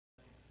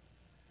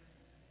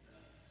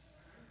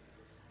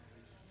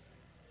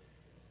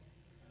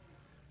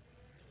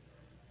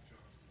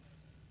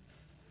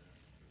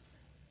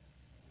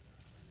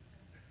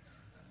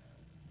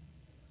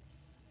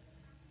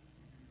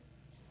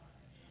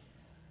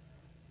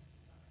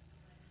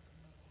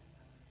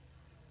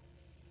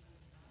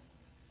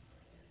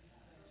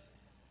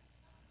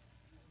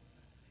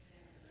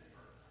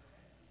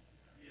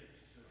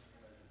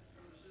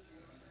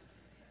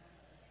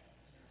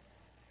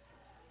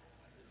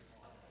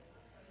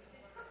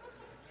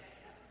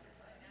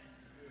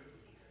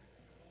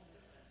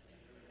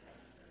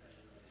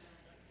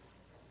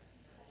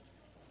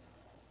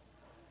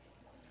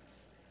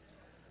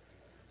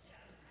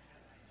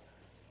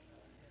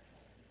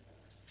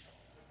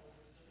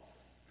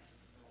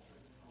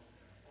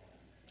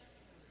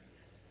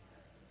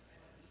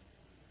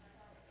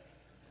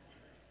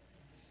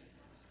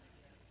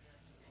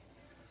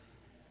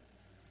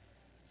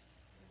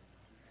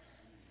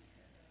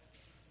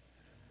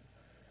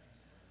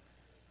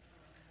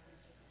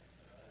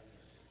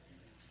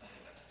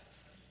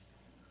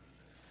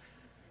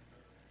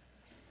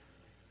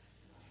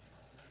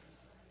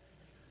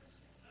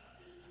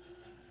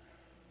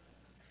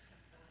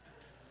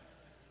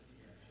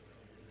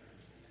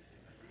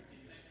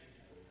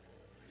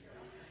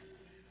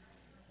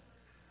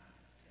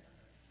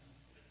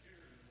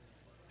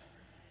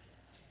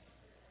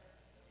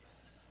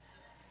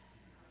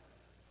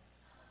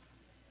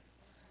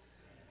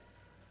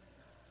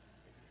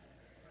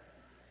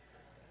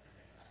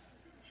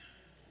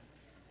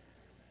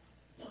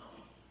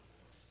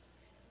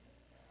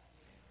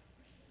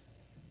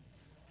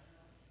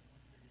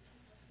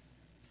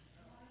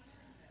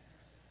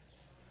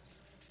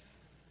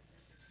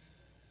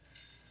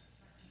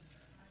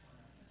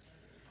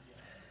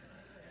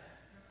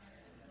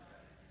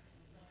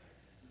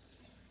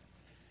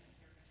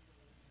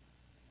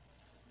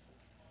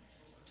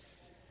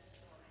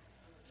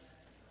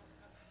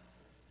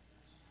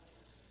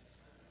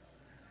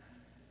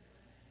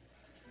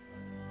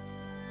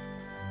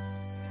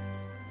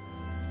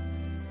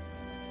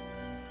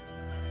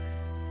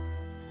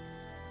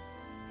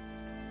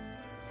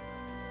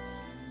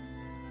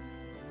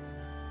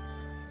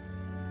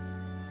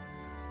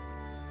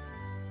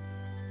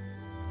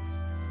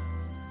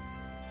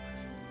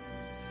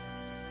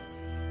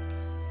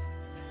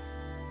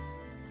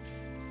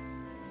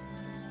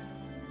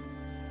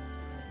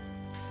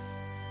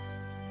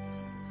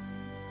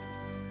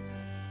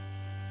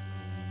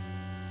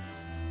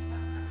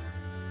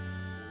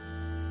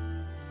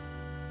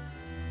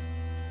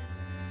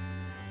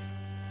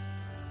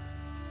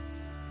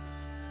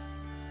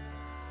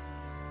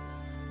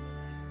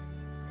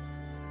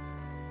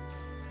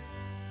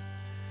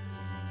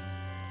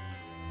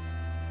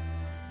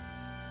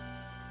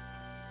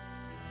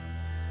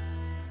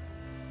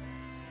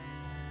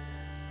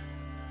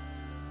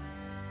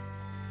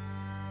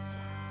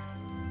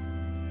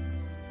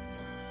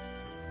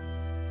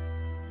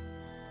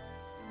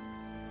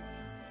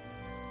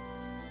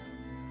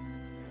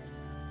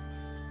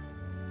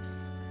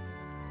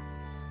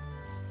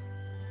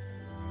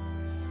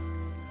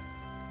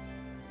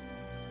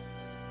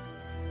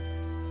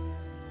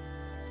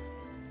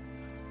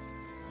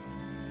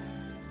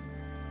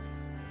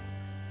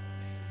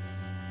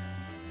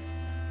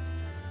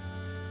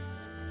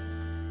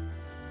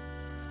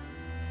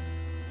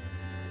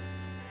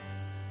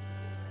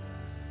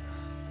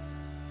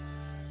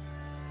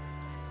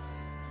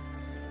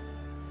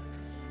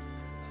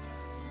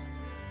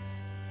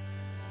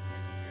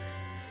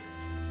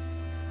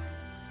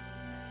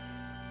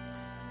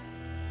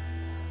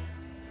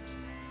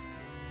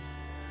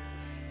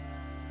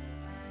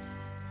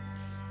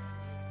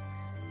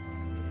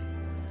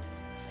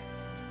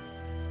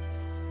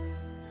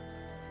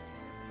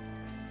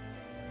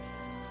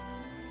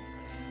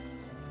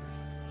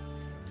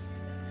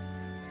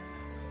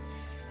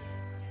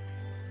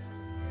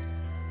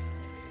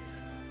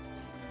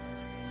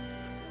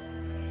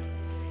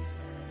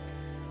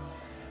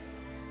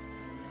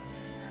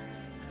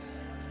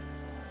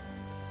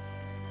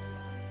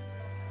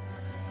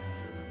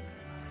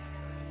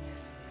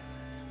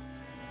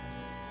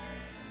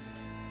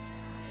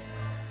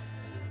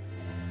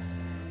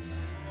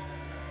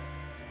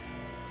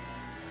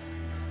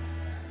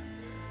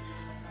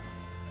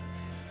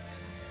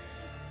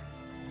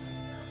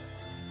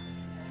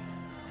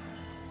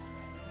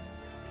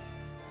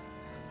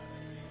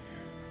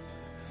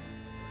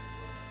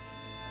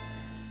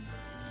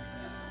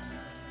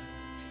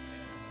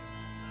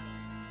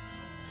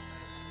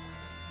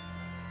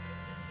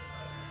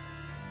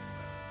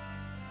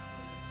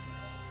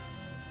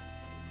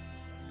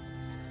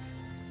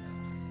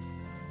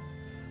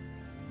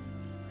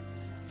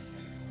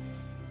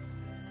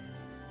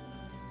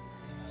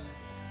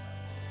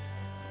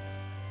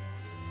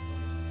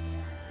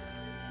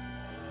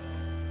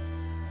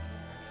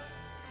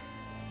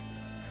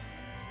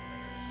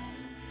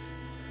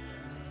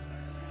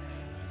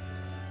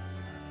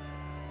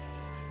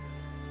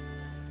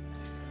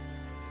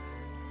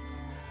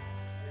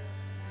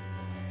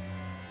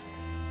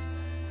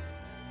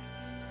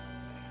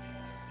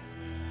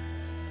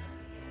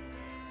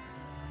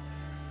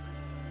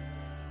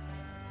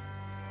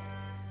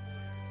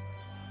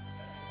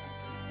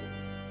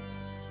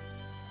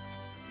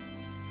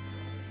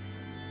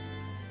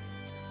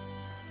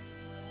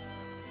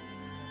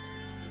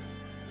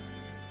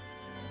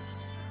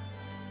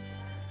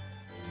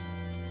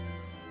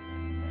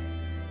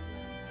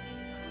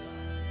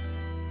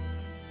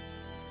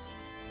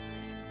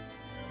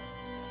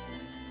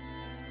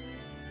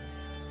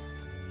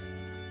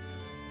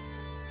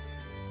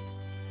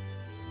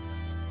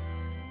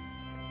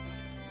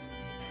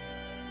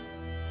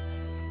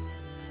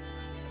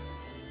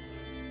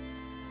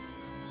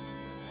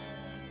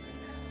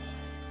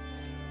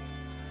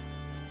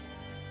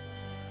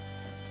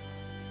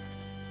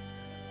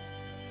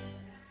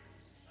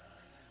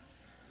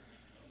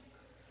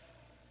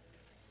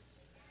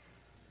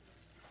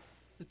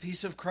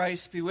Peace of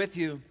Christ be with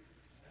you.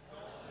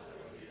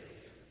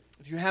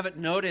 If you haven't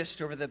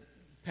noticed, over the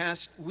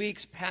past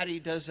weeks,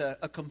 Patty does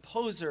a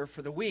composer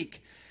for the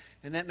week,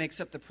 and that makes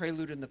up the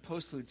prelude and the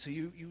postlude. So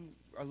you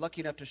are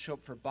lucky enough to show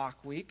up for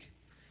Bach week.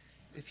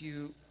 If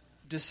you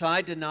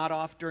decide to nod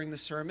off during the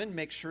sermon,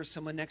 make sure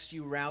someone next to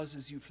you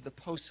rouses you for the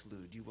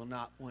postlude. You will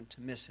not want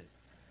to miss it.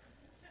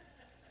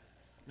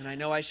 And I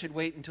know I should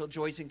wait until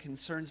Joys and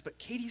Concerns, but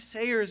Katie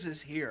Sayers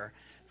is here.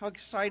 How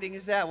exciting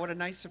is that? What a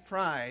nice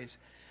surprise.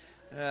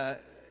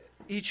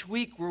 Each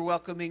week we're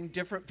welcoming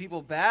different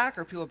people back,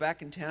 or people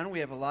back in town. We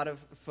have a lot of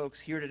folks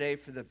here today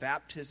for the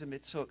baptism.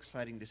 It's so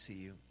exciting to see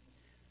you.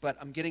 But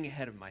I'm getting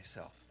ahead of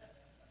myself.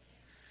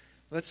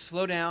 Let's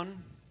slow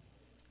down,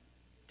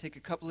 take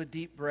a couple of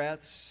deep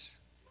breaths,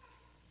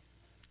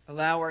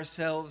 allow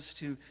ourselves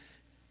to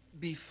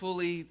be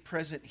fully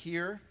present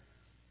here,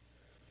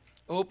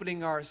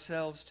 opening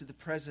ourselves to the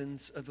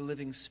presence of the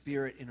living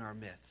Spirit in our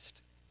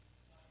midst.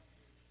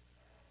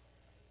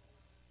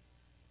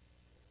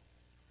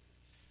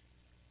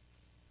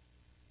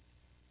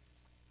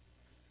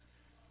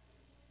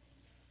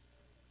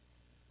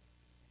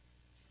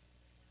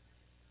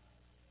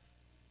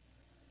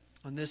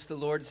 On this, the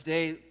Lord's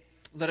Day,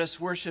 let us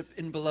worship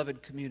in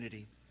beloved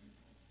community.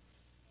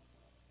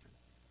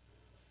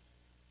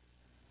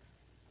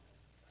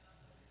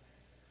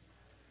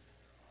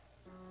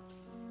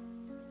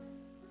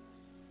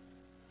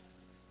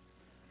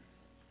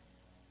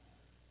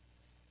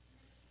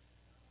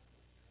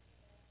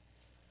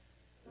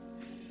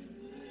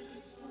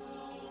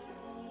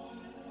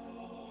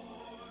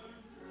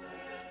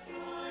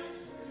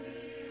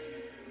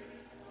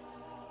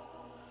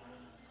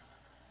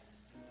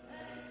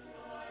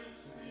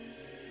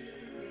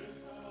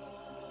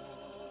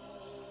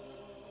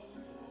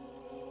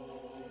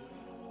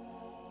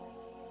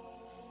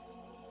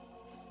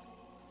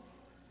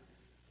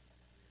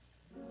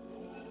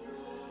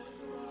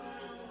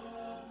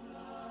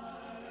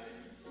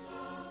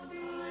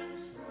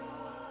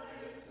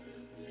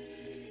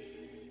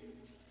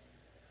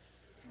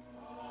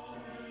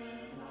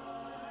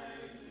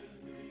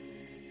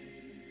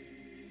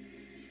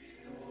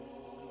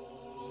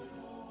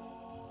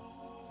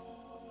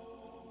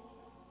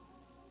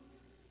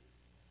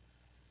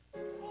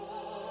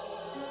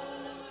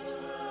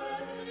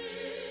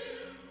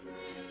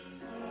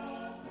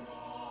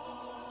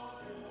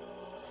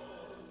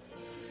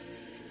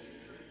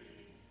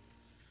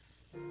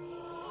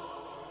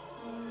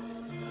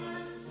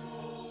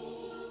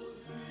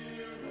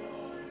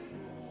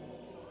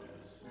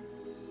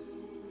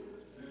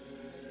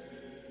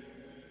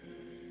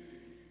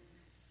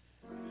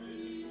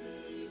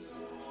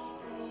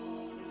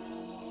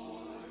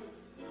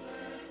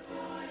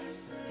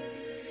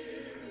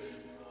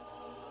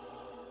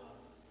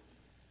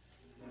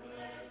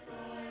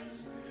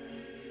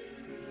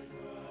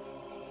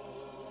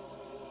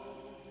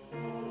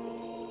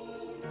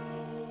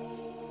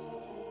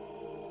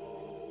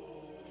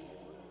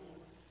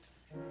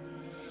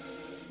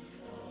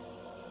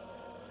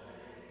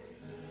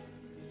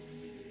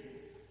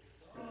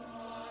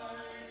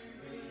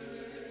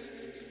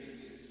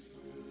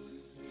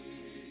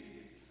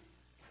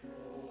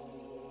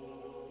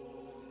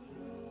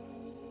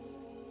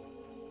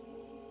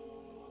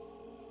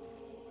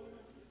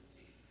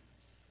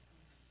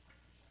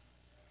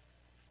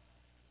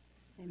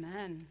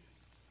 Amen.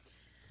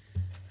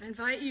 I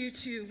invite you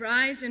to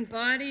rise in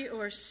body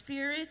or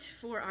spirit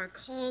for our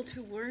call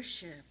to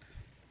worship.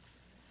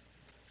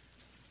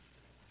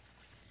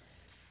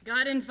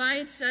 God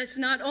invites us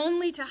not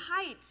only to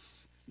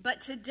heights, but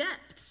to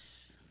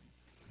depths.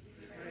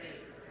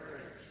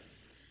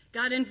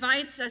 God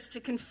invites us to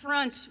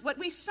confront what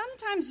we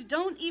sometimes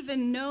don't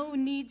even know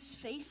needs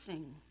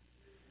facing.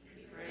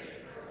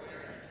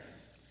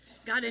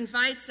 God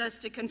invites us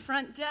to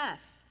confront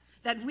death,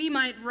 that we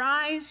might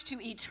rise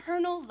to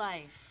eternal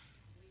life.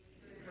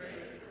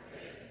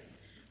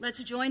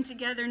 Let's join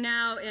together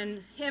now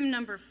in hymn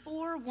number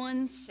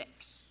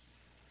 416.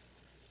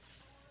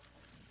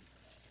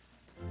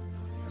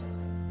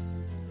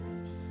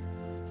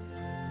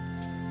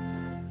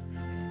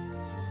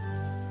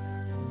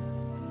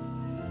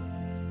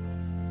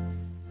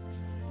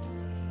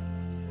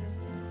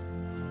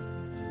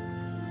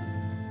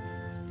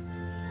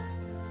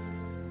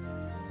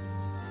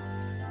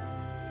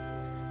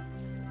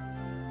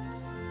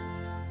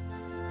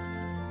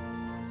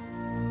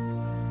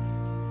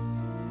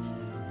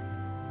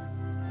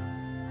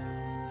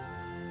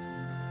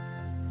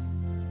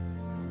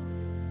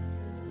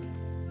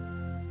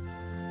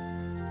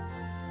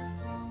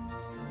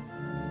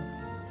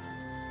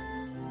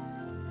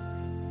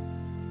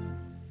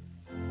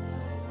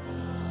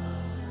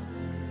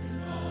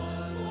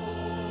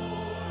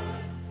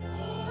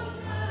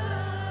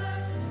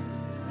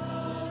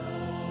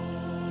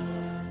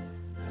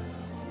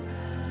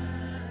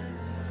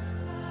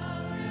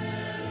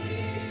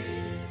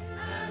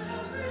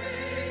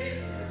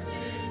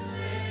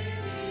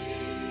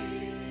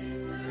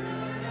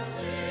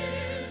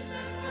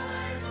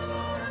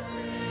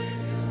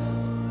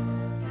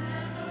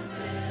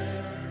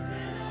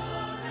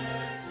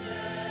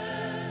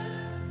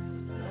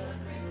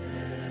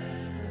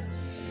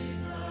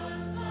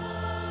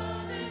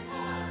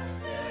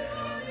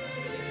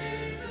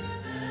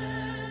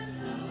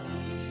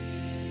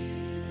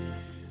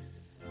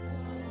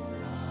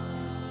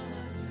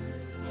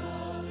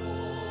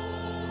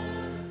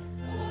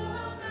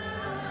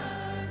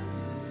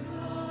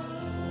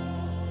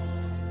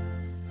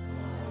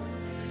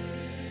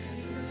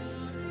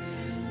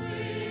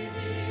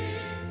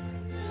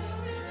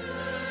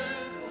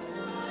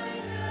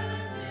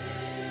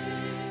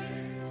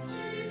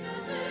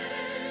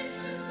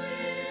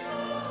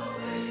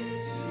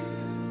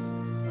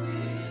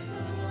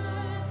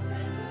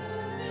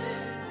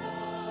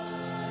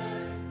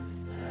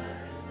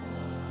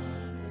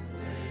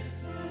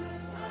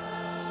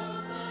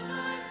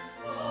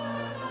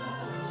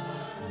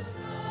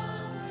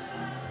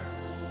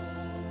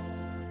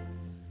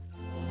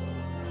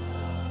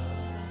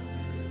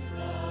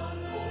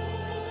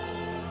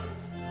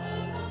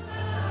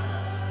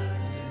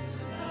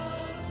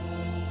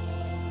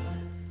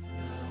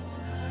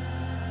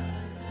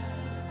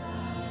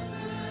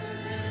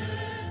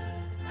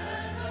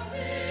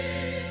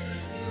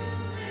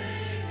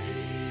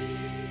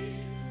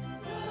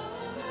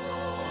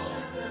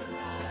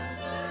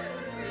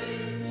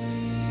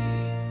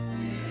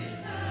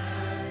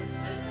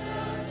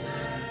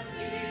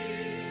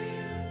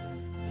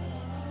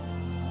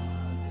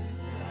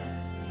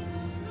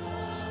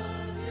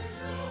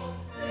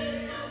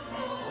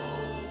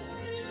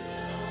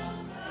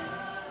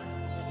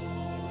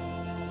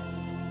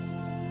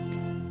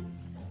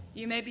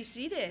 You may be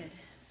seated.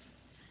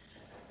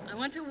 I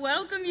want to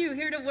welcome you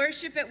here to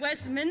worship at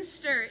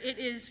Westminster. It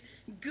is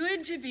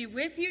good to be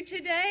with you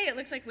today. It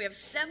looks like we have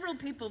several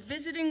people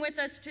visiting with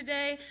us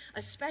today.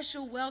 A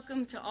special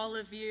welcome to all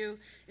of you.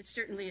 It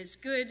certainly is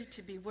good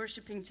to be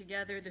worshiping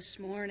together this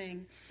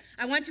morning.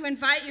 I want to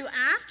invite you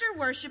after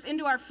worship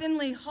into our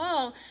Finley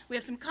Hall. We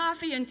have some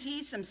coffee and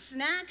tea, some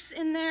snacks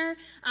in there.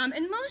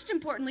 And most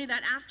importantly,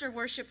 that after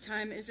worship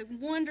time is a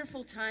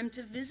wonderful time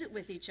to visit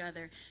with each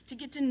other, to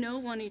get to know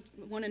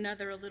one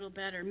another a little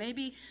better.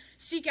 Maybe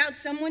seek out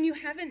someone you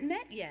haven't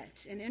met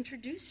yet and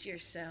introduce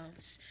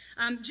yourselves.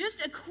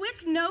 Just a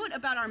quick note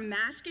about our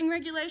masking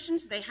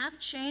regulations. They have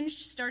changed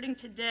starting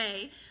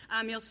today.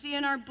 You'll see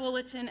in our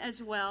bulletin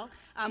as well.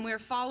 We're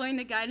following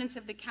the guidance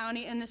of the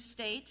county and the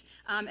state,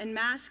 and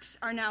masks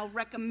are now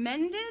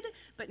recommended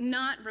but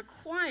not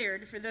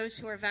required for those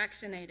who are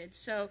vaccinated.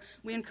 So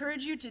we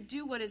encourage you to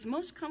do what is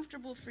most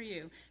comfortable for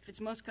you. If it's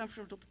most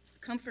comfortable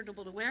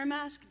to wear a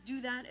mask, do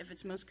that. If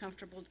it's most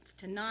comfortable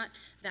to not,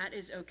 that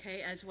is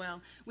okay as well.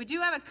 We do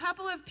have a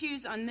couple of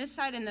pews on this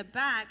side and the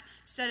back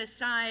set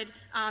aside.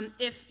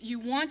 If you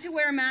want to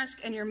wear a mask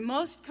and you're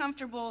most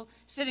comfortable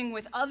sitting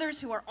with others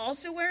who are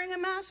also wearing a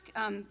mask,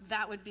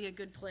 that would be a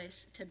good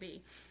place to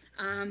be.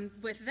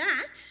 With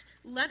that,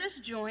 let us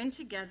join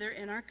together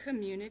in our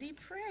community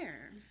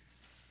prayer.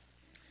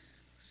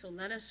 So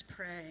let us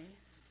pray.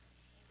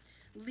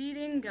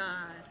 Leading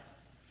God,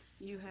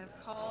 you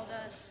have called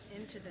us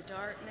into the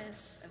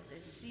darkness of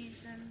this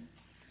season,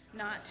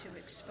 not to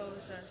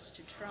expose us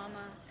to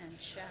trauma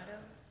and shadow.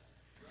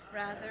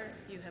 Rather,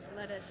 you have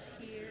led us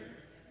here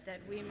that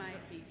we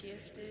might be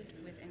gifted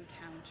with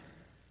encounter.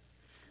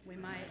 We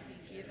might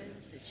be given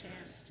the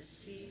chance to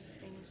see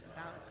things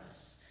about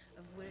us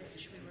of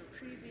which we were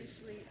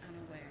previously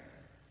unaware.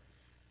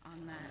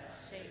 On that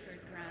sacred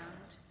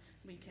ground,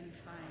 we can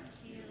find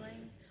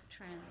healing,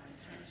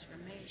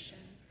 transformation,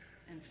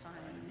 and find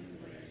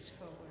new ways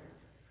forward.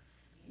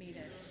 Meet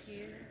us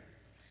here.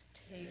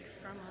 Take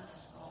from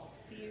us all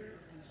fear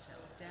and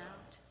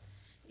self-doubt.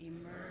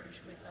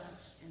 Emerge with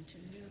us into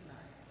new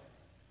life.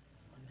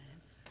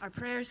 Amen. Our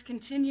prayers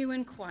continue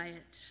in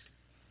quiet.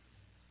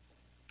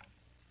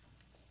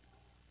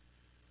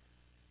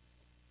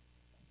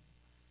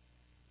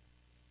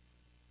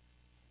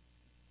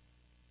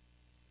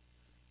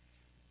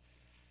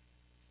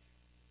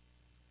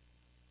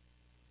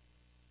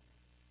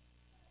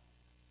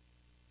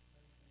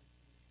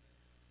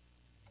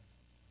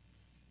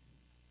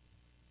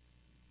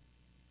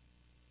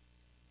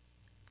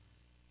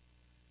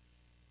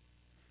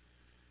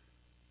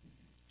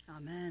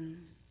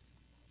 Amen.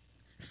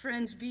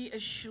 Friends, be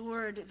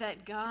assured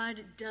that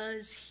God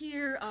does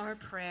hear our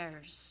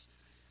prayers.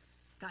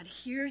 God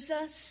hears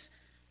us.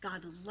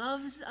 God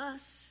loves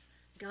us.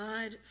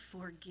 God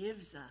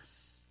forgives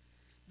us.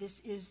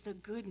 This is the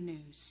good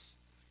news.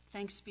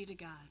 Thanks be to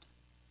God.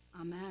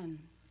 Amen.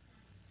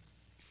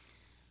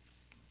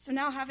 So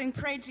now, having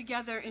prayed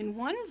together in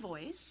one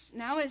voice,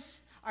 now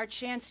is our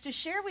chance to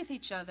share with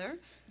each other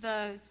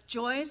the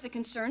joys, the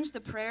concerns,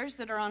 the prayers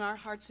that are on our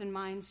hearts and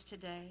minds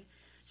today.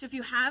 So if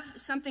you have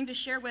something to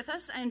share with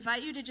us, I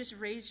invite you to just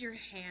raise your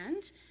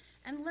hand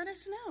and let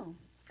us know.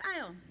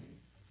 Kyle.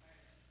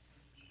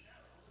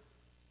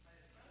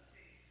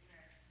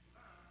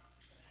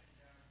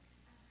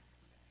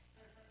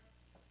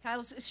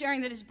 Kyle's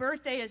sharing that his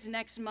birthday is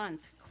next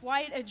month.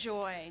 Quite a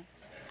joy.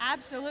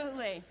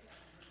 Absolutely.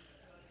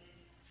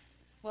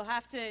 We'll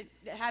have to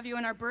have you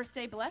in our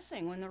birthday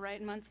blessing when the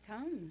right month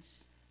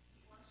comes.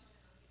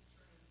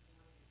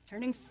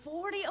 Turning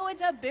 40. Oh,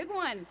 it's a big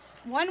one.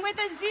 One with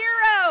a 0.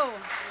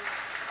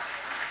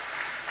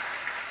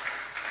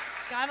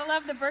 Gotta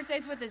love the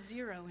birthdays with a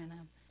 0 in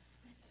them.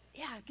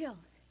 Yeah, Gil.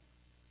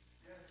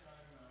 Yes,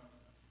 I'm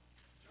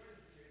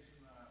enjoying the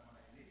occasion. My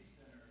niece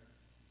and her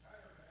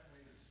entire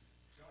family has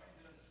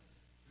joined us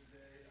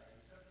today,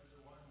 except for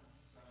the one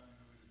son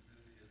who is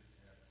busy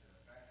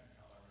back in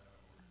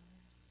Colorado.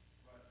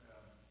 But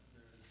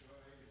there's a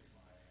joy in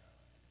my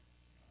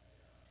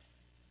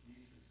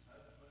niece's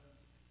husband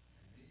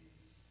and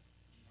niece,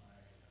 my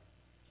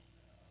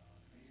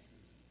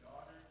niece's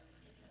daughter,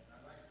 and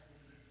I'd like to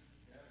introduce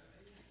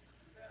Bethany.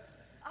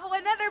 Oh,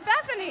 another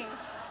Bethany.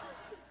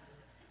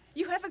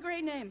 You have a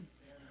great name.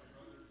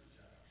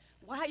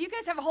 Wow, you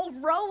guys have a whole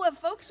row of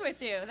folks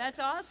with you. That's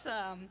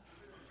awesome.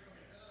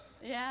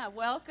 Yeah,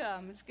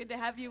 welcome. It's good to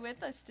have you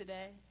with us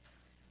today.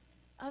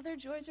 Other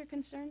joys or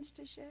concerns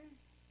to share?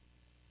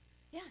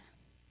 Yeah.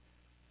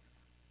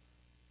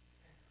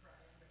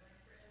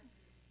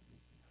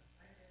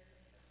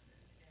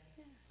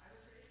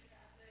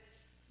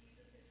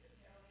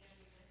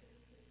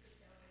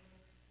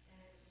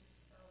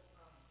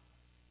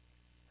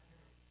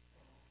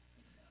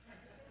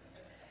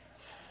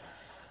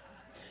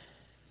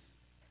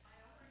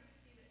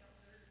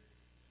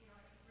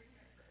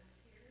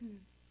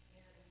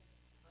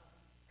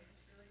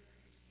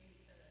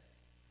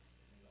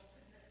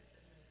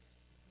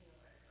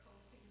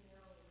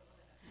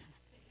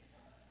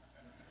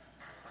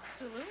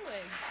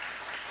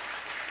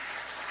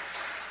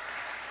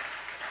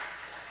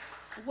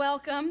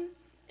 welcome.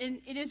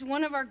 And it is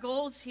one of our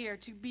goals here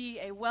to be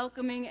a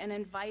welcoming and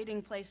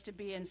inviting place to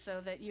be in, so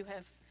that you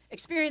have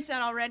experienced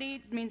that already.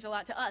 It means a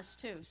lot to us,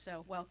 too,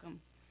 so welcome.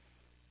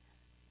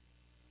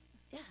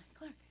 Yeah,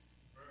 Clark.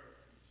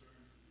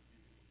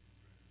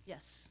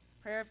 Yes,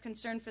 prayer of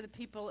concern for the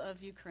people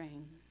of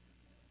Ukraine.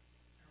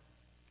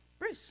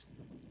 Bruce.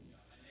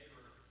 My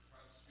neighbor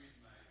across the street,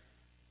 my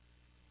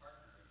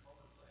partner in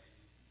poker playing,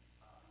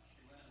 she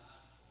went in the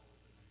hospital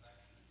with an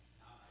infection,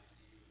 now in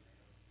ICU,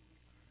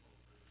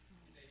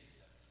 and they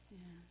have she's 87.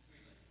 Yeah.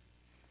 Sweet lady.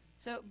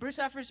 So Bruce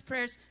offers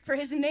prayers for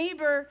his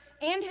neighbor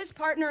and his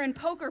partner in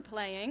poker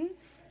playing,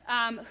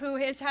 who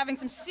is having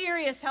some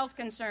serious health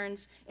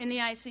concerns in the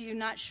ICU,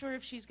 not sure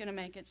if she's going to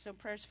make it. So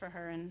prayers for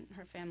her and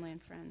her family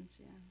and friends.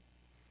 Yeah.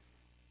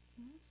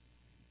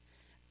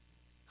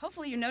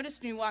 Hopefully you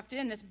noticed when you walked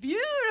in this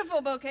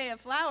beautiful bouquet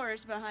of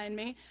flowers behind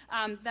me.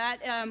 That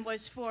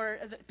was for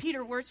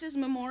Peter Wirtz's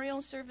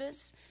memorial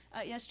service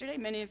yesterday.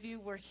 Many of you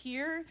were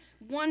here.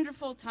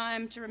 Wonderful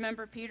time to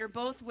remember Peter,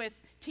 both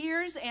with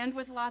tears and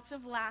with lots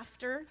of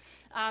laughter.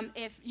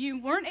 If you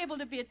weren't able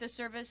to be at the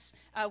service,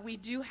 we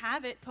do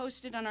have it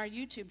posted on our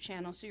YouTube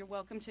channel, so you're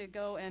welcome to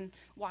go and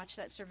watch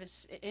that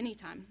service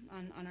anytime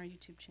on our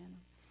YouTube channel.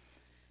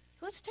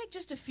 So let's take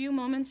just a few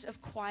moments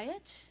of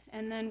quiet,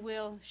 and then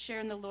we'll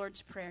share in the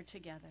Lord's Prayer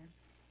together.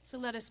 So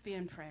let us be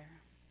in prayer.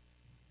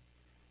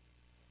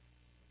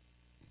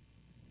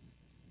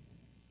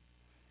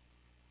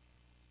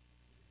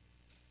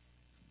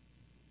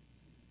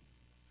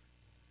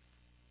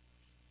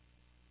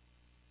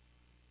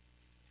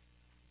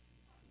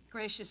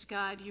 Gracious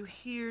God, you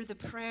hear the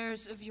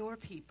prayers of your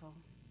people,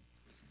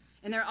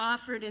 and they're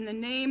offered in the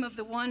name of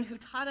the one who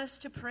taught us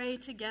to pray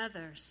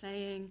together,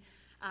 saying,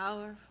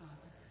 Our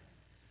Father,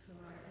 who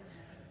art in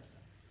heaven,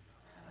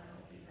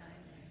 hallowed be thy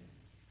name.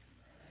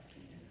 Thy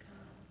kingdom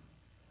come,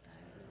 thy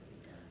will be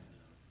done,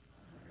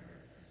 on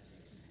earth as it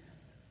is in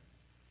heaven.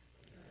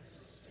 Give us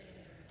this day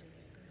our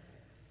daily bread,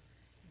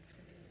 and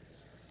forgive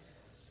us our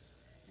debts,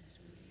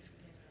 as we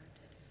forgive our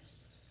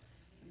debtors.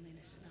 And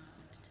lead us not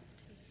into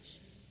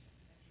temptation,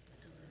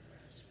 but deliver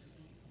us from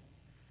evil.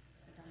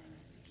 For thine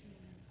is the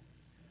kingdom,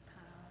 and the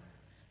power,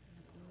 and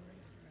the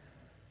glory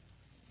forever.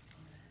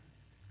 Amen.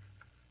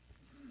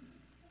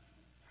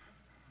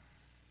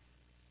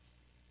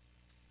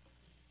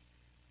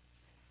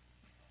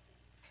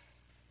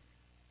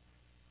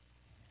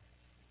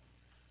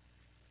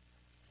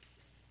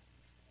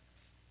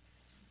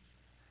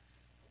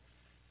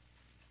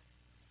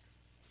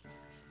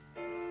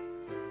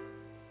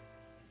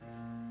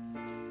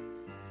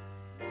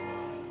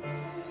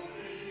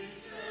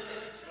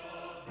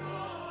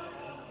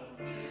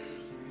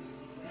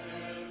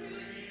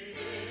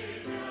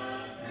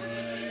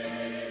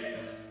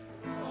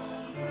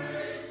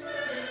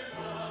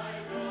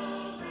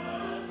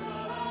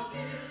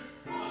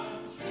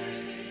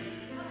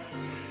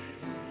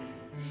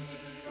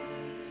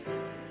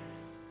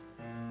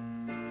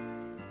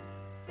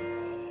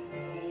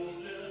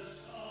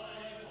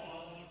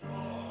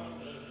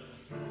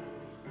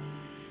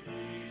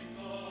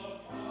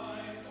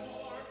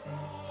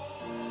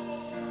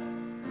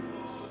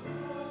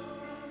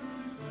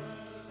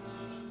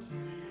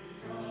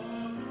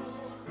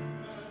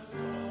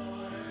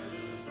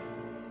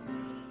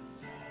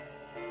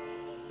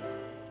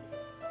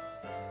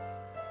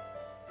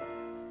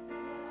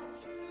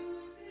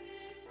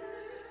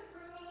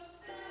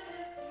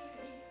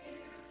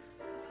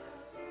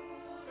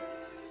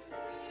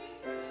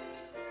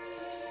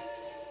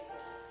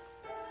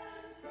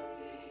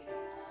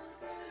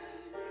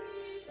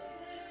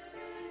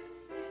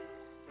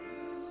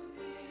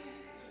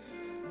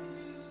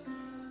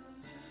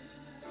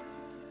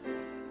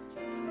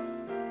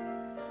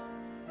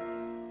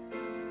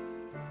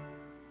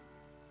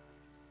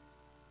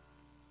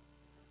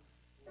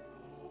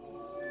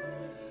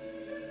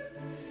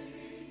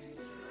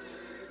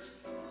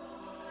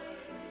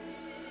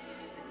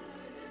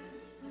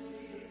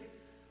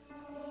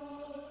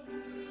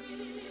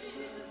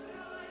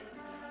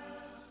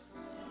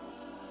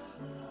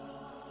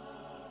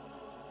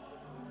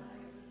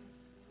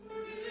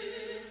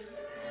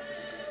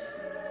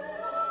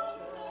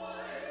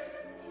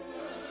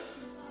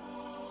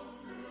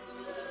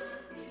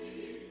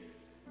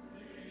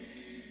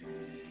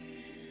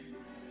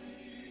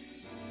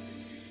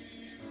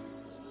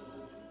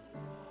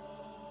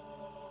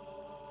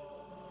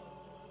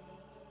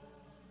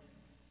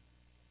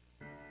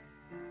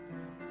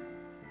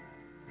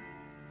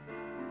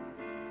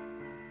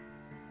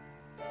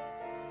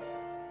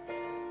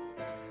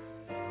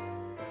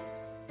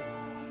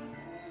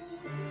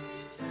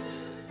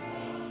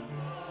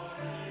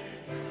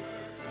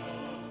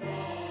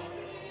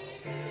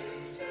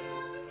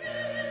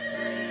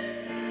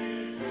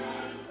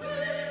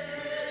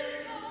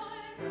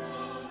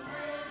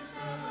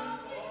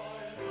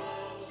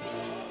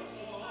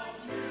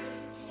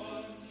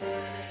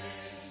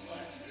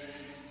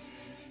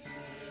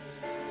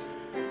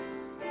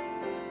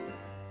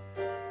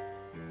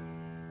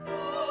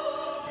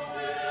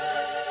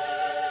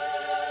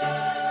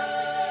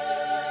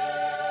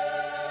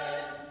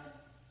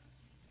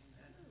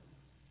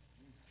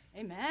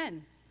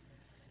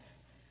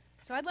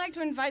 So I'd like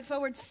to invite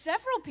forward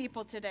several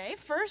people today.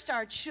 First,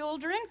 our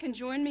children can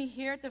join me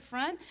here at the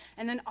front,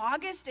 and then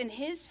August and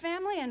his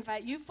family, I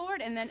invite you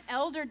forward, and then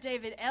Elder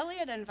David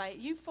Elliott, I invite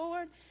you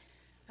forward.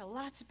 Got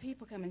lots of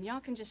people coming. Y'all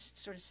can just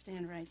sort of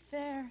stand right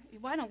there.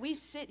 Why don't we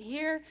sit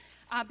here?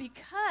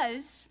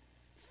 Because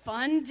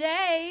fun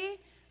day.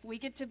 We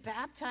get to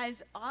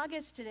baptize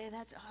August today.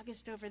 That's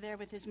August over there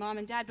with his mom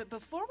and dad. But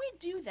before we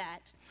do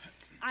that,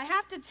 I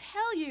have to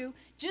tell you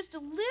just a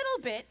little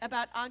bit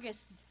about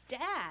August's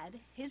dad.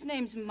 His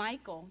name's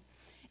Michael.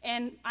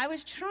 And I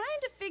was trying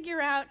to figure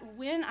out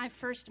when I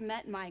first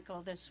met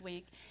Michael this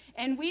week.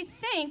 And we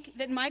think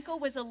that Michael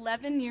was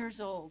 11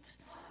 years old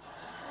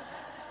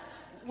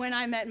when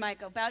I met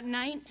Michael, about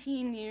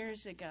 19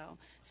 years ago.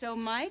 So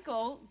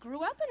Michael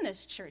grew up in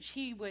this church.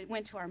 He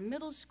went to our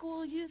middle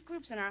school youth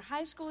groups and our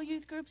high school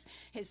youth groups.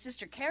 His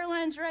sister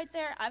Caroline's right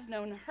there. I've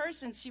known her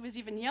since she was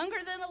even younger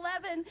than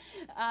 11.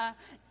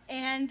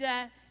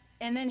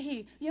 And then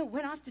he,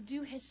 went off to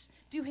do his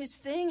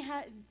thing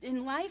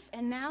in life,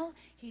 and now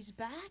he's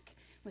back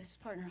with his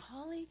partner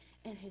Holly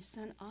and his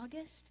son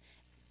August,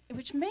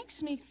 which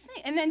makes me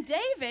think. And then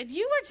David,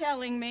 you were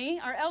telling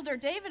me, our elder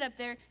David up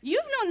there,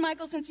 you've known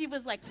Michael since he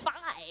was like 5,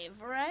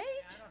 right?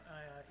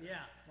 Yeah,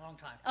 long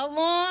time. A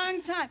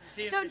long time.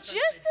 So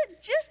just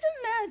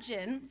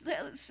imagine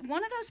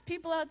one of those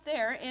people out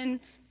there in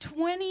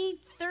 20,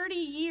 30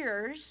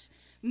 years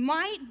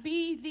might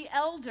be the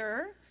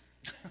elder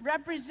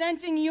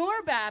representing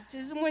your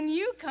baptism when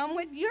you come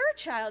with your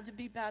child to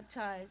be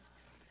baptized.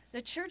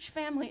 The church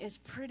family is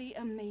pretty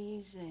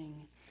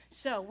amazing.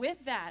 So with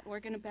that,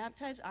 we're going to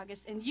baptize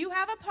August, and you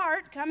have a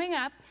part coming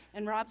up,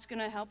 and Rob's going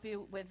to help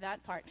you with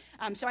that part.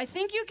 So I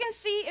think you can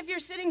see if you're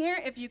sitting here.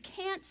 If you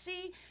can't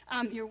see,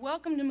 you're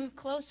welcome to move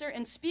closer.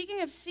 And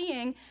speaking of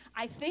seeing,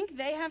 I think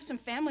they have some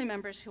family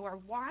members who are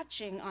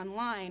watching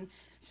online.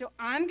 So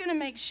I'm going to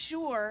make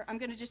sure, I'm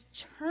going to just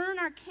turn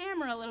our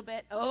camera a little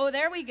bit. Oh,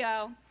 there we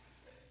go.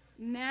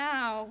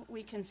 Now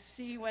we can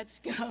see what's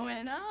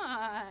going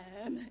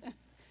on.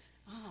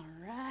 All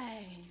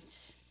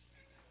right.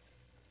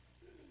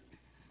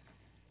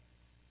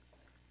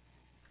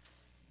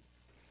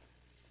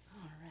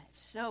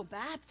 So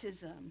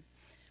baptism.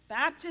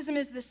 Baptism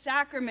is the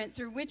sacrament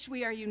through which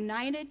we are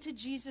united to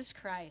Jesus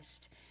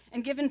Christ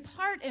and given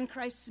part in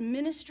Christ's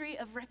ministry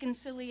of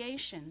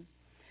reconciliation.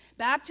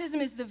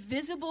 Baptism is the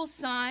visible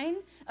sign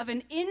of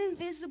an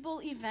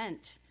invisible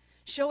event,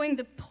 showing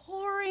the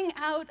pouring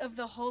out of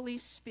the Holy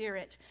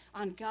Spirit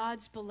on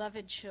God's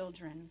beloved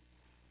children.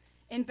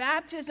 In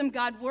baptism,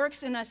 God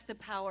works in us the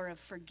power of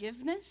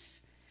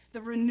forgiveness,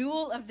 the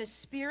renewal of the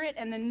Spirit,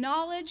 and the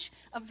knowledge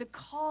of the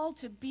call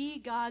to be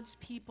God's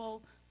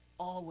people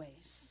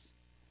always.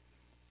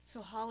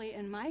 So, Holly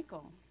and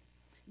Michael,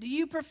 do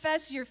you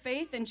profess your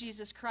faith in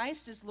Jesus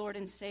Christ as Lord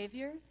and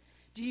Savior?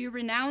 Do you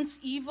renounce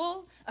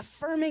evil,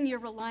 affirming your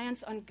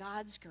reliance on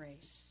God's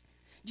grace?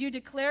 Do you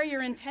declare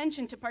your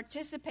intention to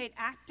participate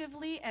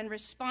actively and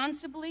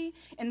responsibly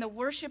in the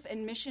worship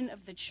and mission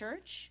of the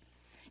church?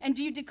 And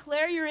do you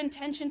declare your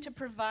intention to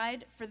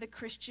provide for the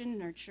Christian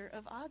nurture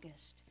of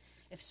August?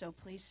 If so,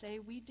 please say,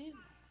 we do.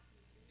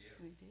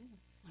 We do.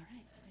 All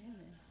right.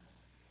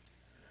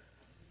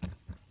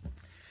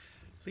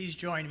 Please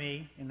join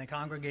me in the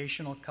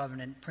congregational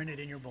covenant printed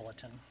in your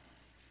bulletin.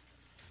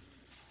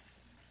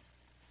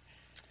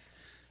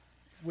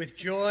 With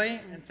joy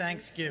and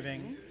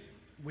thanksgiving,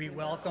 we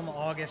welcome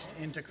August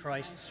into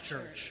Christ's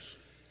church.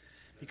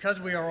 Because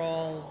we are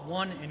all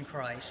one in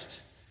Christ,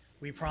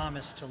 we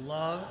promise to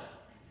love,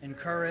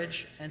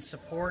 encourage, and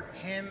support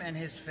him and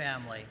his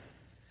family.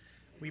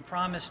 We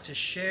promise to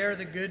share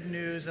the good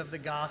news of the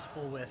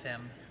gospel with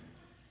him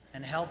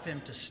and help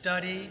him to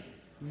study,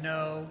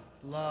 know,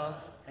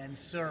 love, and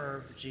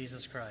serve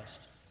Jesus Christ.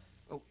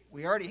 Oh,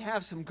 we already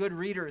have some good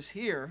readers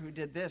here who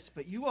did this,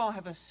 but you all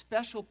have a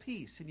special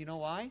piece, and you know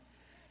why?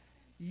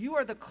 You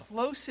are the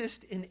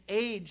closest in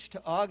age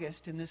to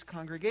August in this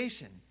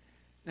congregation.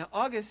 Now,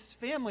 August's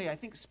family, I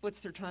think,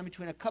 splits their time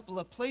between a couple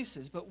of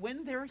places, but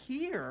when they're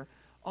here,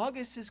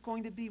 August is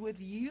going to be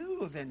with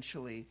you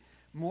eventually,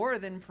 more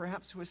than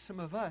perhaps with some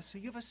of us. So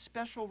you have a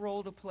special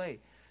role to play.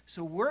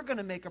 So we're going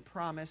to make a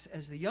promise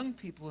as the young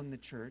people in the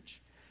church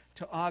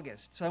to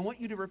August. So I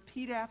want you to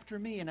repeat after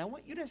me, and I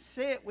want you to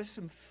say it with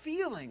some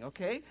feeling,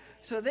 okay?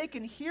 So they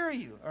can hear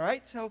you, all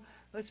right? So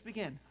let's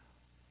begin.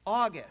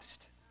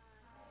 August,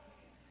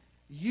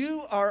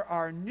 you are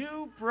our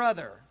new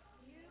brother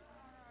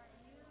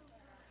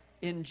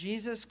in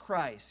Jesus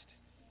Christ.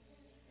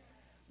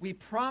 We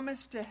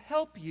promise to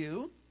help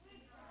you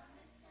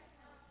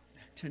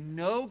to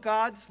know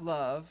God's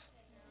love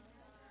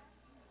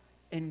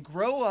and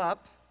grow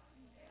up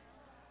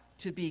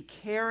to be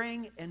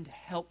caring and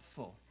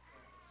helpful.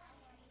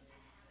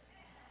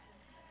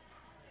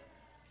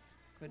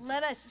 Good.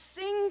 Let us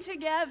sing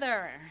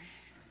together.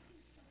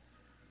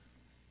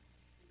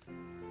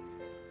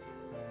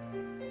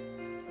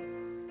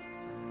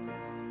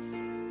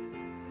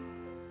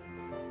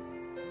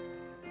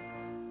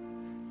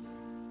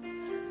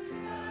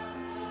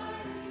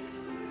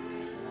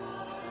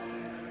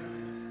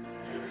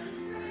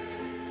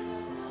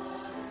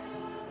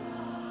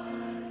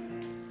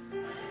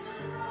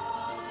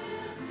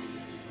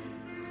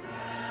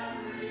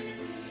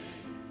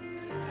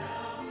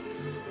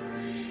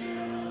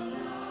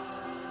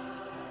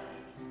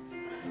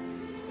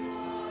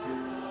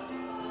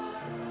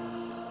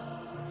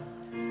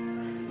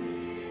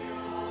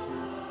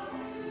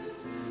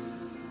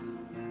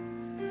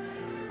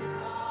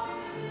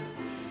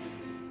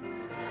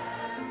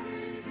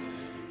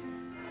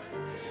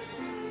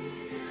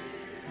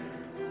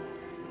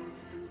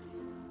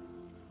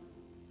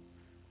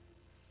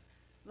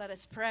 Let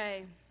us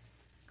pray.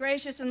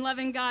 Gracious and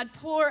loving God,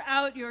 pour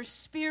out your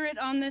Spirit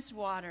on this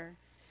water,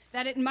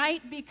 that it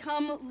might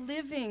become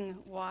living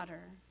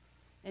water.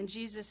 In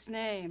Jesus'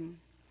 name,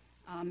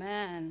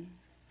 amen.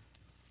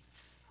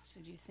 So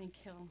do you think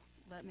he'll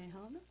let me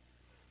hold it?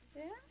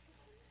 Yeah?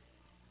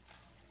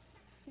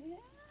 Yeah?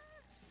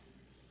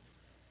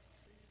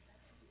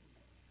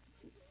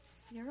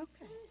 You're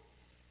okay.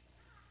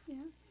 Yeah?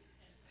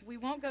 We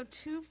won't go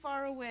too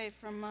far away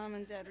from Mom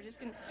and Dad. We're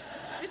just gonna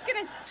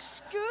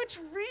scooch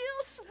real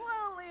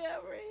slowly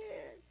over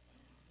here.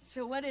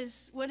 So what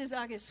is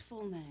August's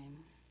full name?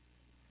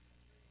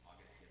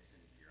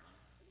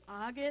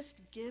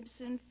 August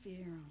Gibson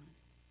Fearon.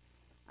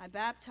 I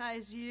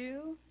baptize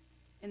you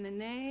in the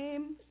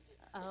name,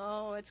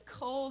 it's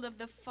cold, of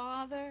the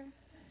Father.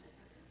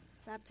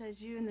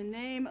 Baptize you in the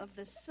name of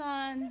the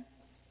Son.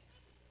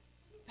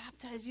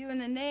 Baptize you in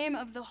the name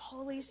of the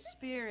Holy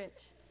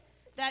Spirit.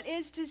 That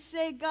is to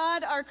say,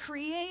 God, our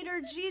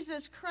Creator,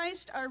 Jesus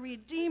Christ, our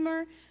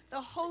Redeemer, the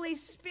Holy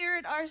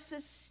Spirit, our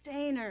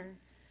Sustainer.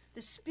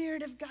 The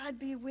Spirit of God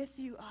be with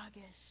you,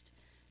 August,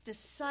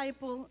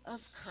 disciple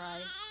of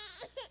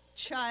Christ,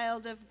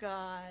 child of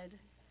God.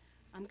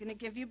 I'm going to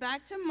give you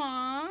back to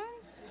Mom,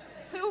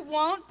 who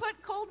won't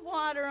put cold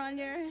water on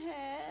your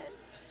head.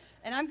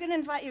 And I'm going to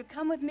invite you,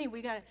 come with me.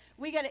 We got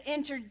to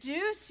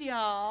introduce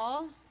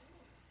y'all.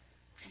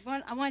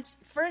 I want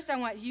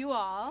you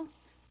all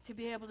to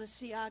be able to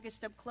see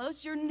August up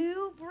close, your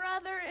new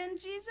brother in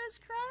Jesus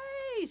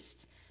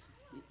Christ.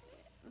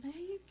 There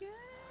you go.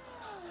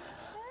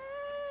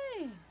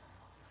 Hey.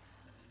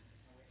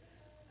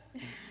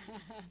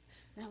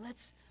 Now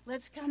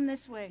let's come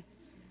this way.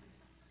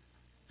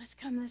 Let's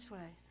come this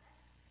way.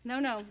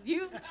 No,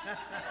 you.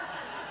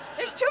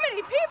 There's too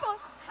many people.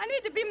 I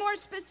need to be more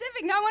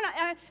specific. Now I want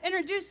to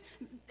introduce.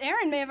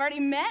 Aaron may have already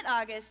met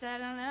August. I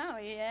don't know.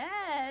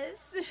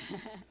 Yes.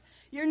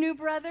 Your new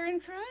brother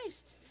in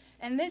Christ.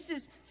 And this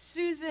is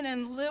Susan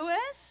and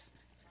Lewis.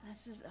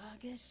 This is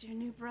August, your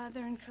new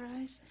brother in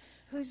Christ.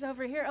 Who's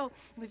over here? Oh,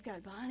 we've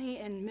got Bonnie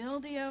and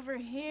Mildy over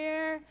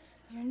here.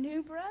 Your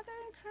new brother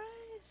in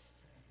Christ.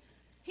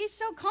 He's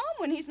so calm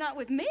when he's not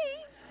with me.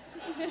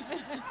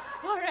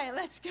 All right,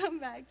 let's come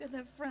back to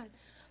the front.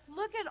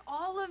 Look at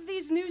all of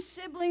these new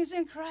siblings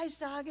in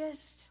Christ,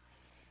 August.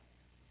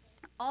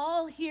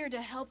 All here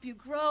to help you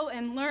grow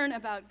and learn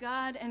about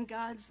God and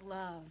God's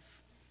love.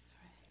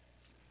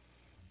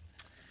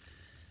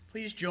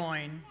 Please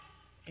join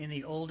in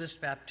the oldest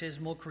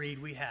baptismal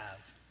creed we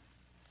have.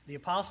 The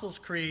Apostles'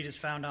 Creed is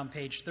found on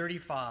page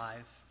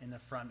 35 in the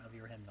front of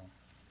your hymnal.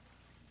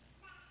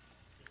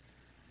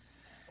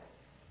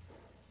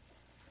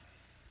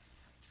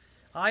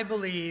 I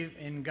believe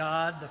in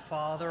God the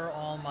Father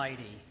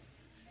Almighty,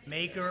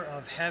 maker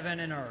of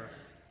heaven and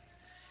earth,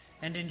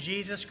 and in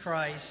Jesus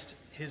Christ,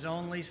 his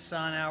only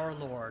Son, our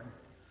Lord,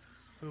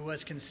 who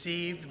was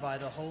conceived by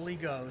the Holy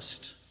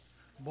Ghost,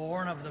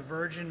 born of the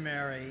Virgin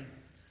Mary,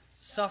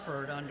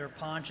 suffered under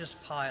Pontius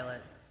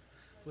Pilate,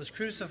 was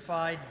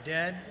crucified,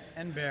 dead,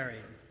 and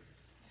buried.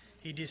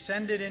 He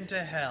descended into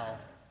hell.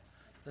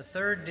 The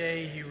third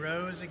day he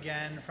rose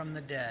again from the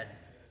dead.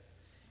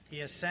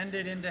 He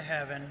ascended into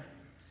heaven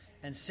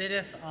and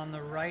sitteth on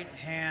the right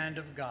hand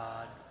of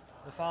God,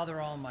 the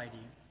Father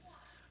Almighty.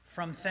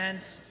 From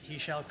thence he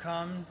shall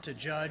come to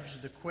judge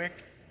the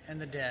quick and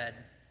the dead.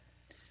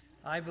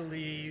 I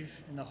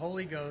believe in the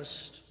Holy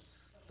Ghost,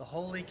 the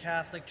Holy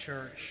Catholic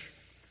Church,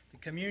 the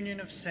communion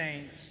of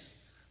saints,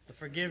 the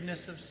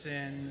forgiveness of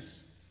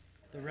sins,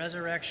 the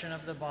resurrection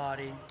of the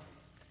body,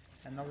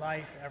 and the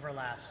life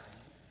everlasting.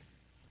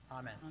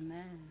 Amen.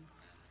 Amen.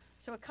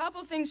 So a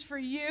couple things for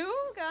you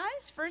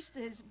guys. First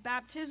is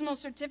baptismal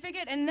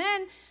certificate, and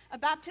then a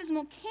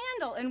baptismal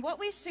candle. And what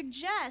we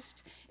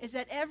suggest is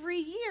that every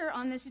year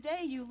on this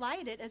day you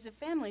light it as a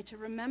family to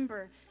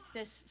remember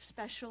this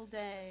special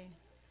day.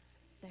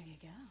 There you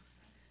go.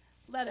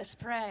 Let us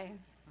pray.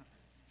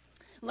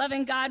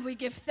 Loving God, we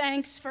give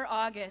thanks for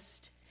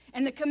August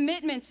and the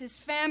commitments his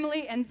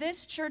family and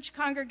this church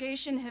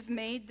congregation have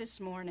made this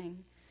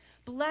morning.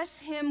 Bless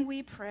him,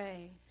 we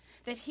pray,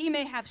 that he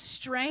may have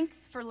strength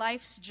for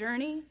life's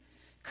journey,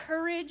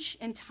 courage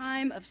in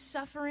time of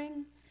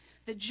suffering,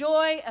 the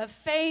joy of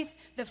faith,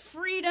 the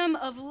freedom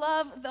of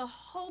love, the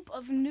hope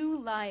of new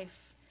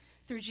life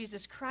through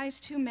Jesus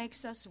Christ who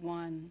makes us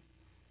one.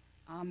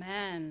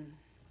 Amen.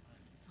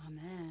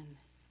 Amen.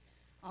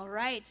 All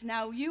right,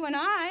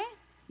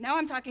 now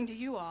I'm talking to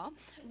you all.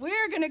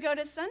 We're going to go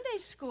to Sunday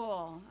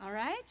school, all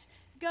right?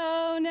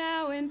 Go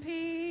now in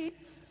peace.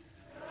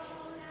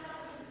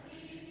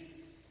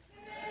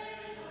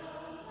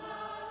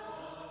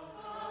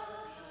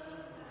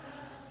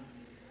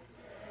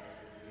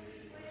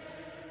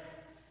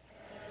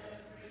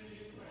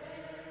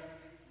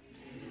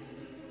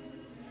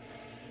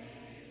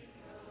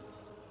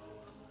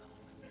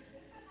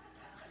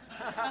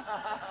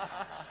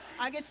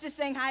 August is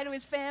saying hi to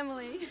his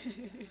family.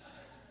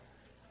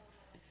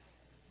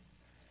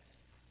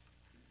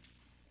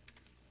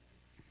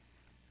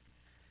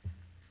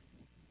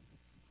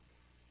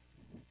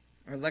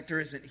 Our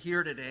Lecter isn't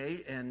here today,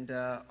 and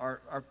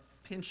our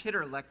pinch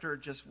hitter Lecter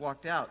just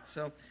walked out.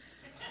 So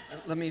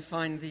let me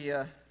find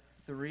the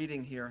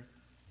reading here.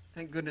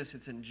 Thank goodness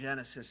it's in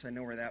Genesis. I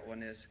know where that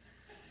one is.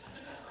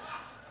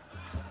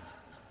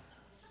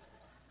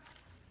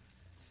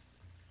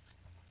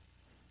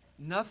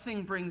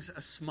 Nothing brings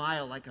a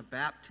smile like a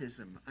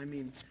baptism. I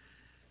mean,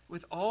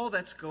 with all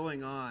that's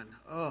going on,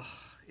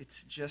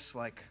 it's just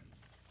like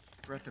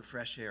a breath of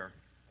fresh air.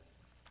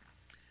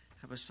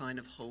 Have a sign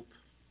of hope,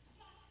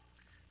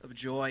 of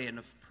joy, and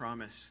of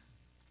promise.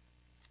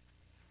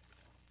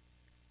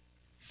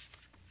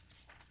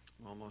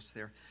 I'm almost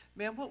there.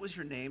 Ma'am, what was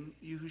your name?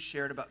 You who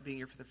shared about being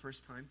here for the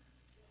first time?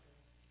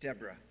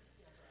 Deborah.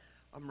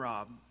 I'm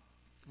Rob,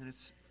 and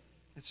it's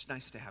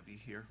nice to have you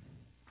here.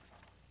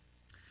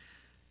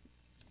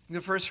 The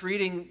first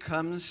reading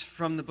comes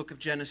from the book of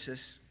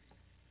Genesis,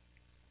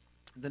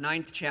 the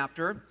 9th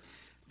chapter,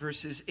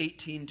 verses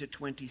 18 to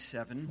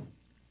 27.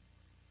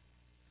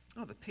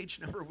 Oh, the page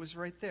number was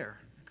right there.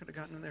 I could have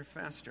gotten in there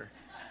faster.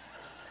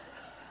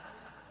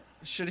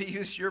 Should have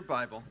used your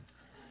Bible.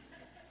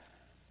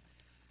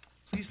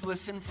 Please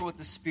listen for what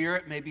the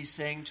Spirit may be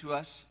saying to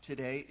us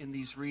today in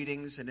these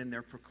readings and in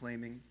their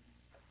proclaiming.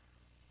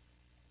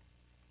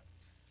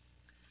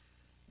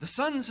 The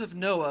sons of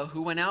Noah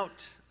who went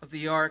out of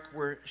the ark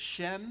were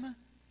Shem,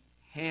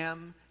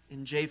 Ham,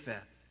 and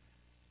Japheth.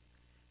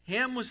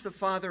 Ham was the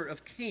father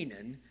of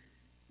Canaan.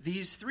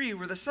 These three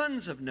were the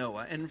sons of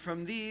Noah, and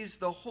from these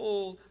the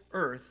whole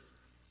earth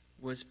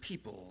was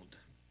peopled.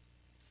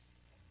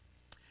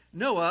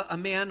 Noah, a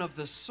man of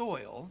the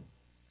soil,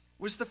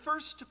 was the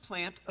first to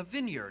plant a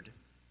vineyard.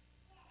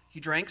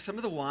 He drank some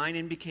of the wine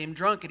and became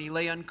drunk, and he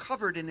lay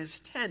uncovered in his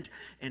tent.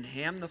 And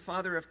Ham, the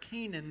father of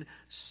Canaan,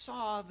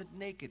 saw the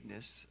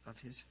nakedness of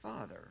his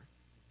father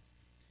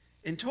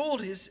and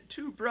told his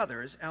two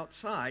brothers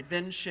outside.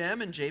 Then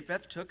Shem and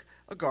Japheth took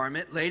a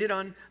garment, laid it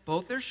on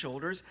both their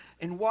shoulders,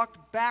 and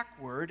walked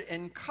backward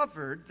and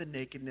covered the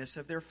nakedness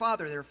of their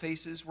father. Their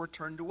faces were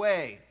turned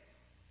away,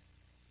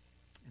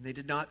 and they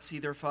did not see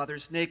their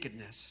father's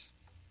nakedness.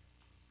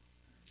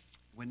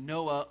 When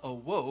Noah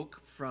awoke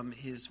from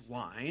his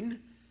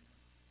wine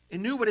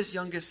and knew what his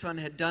youngest son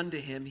had done to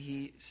him,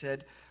 he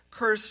said,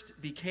 "Cursed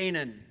be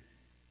Canaan.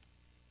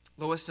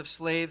 Lowest of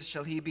slaves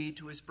shall he be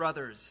to his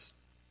brothers."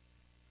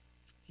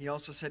 He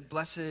also said,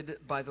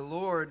 "Blessed by the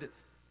Lord,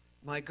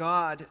 my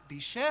God, be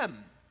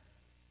Shem,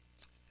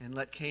 and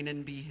let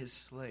Canaan be his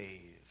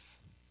slave.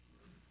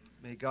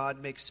 May God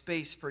make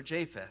space for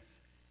Japheth,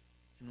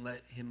 and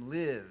let him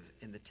live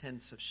in the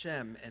tents of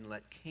Shem, and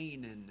let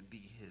Canaan be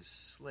his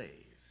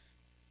slave."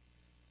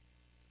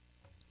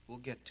 We'll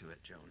get to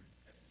it, Joan.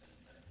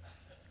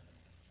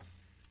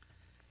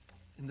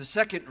 And the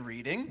second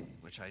reading,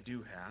 which I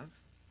do have,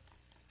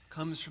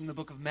 comes from the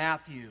book of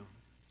Matthew.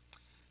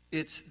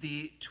 It's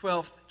the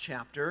 12th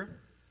chapter,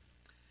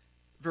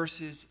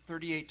 verses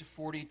 38 to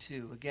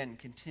 42. Again,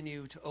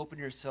 continue to open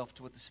yourself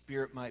to what the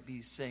Spirit might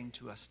be saying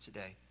to us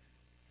today.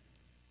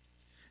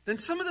 Then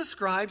some of the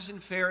scribes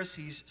and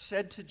Pharisees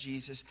said to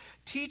Jesus,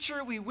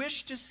 "Teacher, we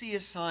wish to see a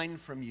sign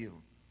from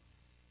you."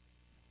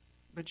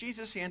 But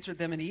Jesus answered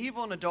them, "An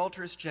evil and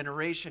adulterous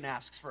generation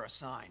asks for a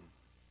sign.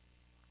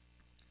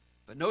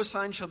 But no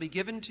sign shall be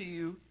given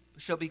to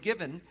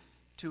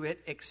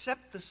it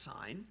except the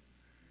sign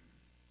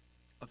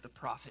of the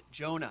prophet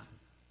Jonah.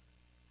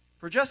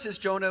 For just as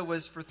Jonah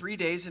was for 3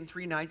 days and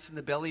 3 nights in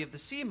the belly of the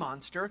sea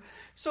monster,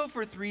 so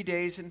for 3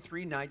 days and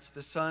 3 nights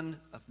the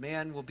Son of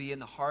Man will be in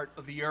the heart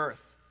of the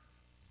earth.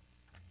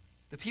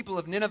 The people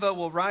of Nineveh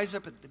will rise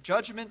up at the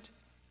judgment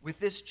with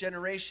this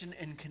generation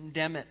and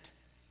condemn it,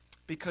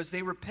 because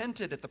they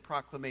repented at the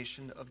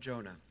proclamation of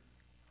Jonah.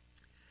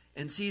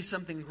 And see,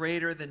 something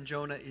greater than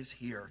Jonah is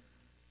here.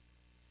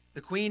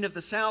 The queen of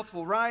the south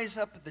will rise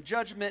up at the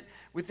judgment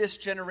with this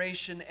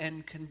generation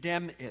and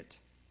condemn it,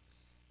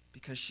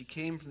 because she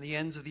came from the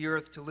ends of the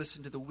earth to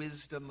listen to the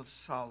wisdom of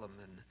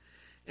Solomon.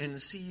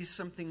 And see,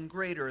 something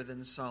greater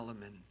than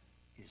Solomon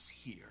is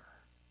here.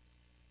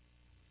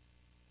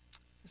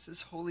 This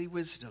is holy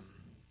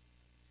wisdom,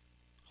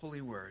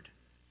 holy word.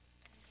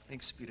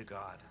 Thanks be to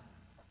God.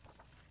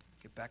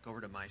 Get back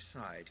over to my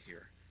side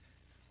here.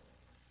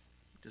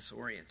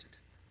 Disoriented.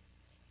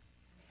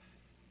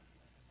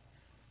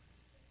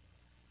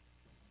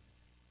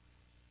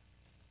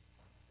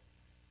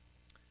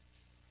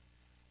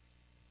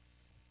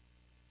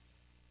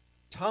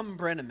 Tom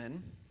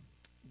Brenneman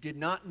did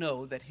not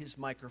know that his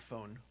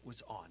microphone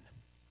was on,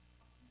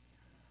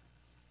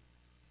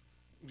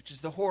 which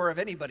is the horror of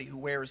anybody who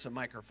wears a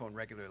microphone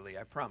regularly,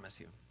 I promise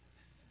you.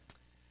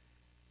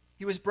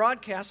 He was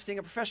broadcasting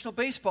a professional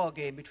baseball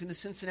game between the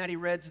Cincinnati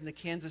Reds and the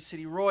Kansas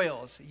City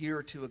Royals a year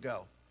or two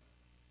ago.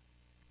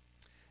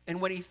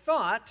 And when he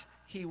thought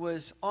he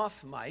was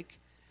off mic,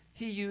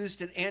 he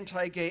used an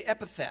anti-gay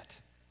epithet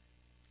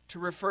to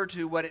refer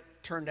to what it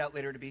turned out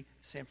later to be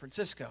San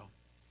Francisco.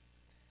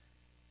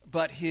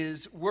 But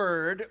his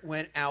word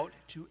went out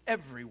to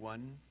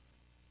everyone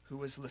who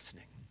was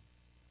listening.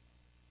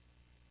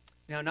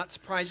 Now, not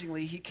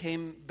surprisingly, he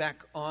came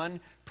back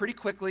on pretty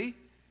quickly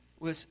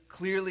was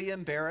clearly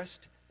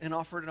embarrassed and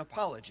offered an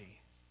apology,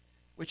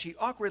 which he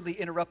awkwardly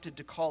interrupted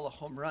to call a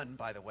home run,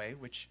 by the way,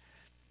 which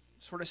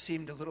sort of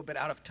seemed a little bit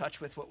out of touch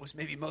with what was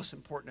maybe most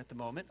important at the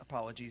moment.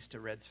 Apologies to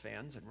Reds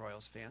fans and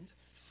Royals fans.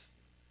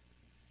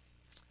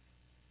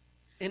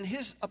 And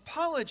his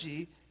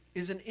apology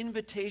is an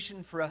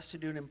invitation for us to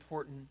do an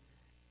important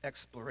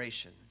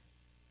exploration.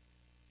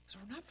 So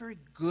we're not very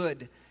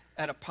good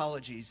at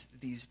apologies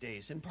these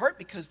days, in part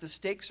because the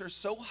stakes are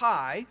so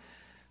high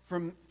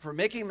for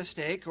making a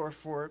mistake or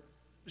for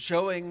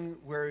showing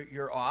where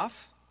you're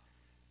off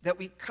that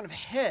we kind of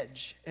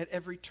hedge at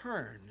every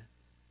turn.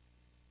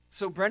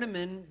 So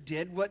Brenneman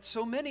did what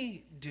so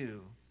many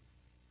do.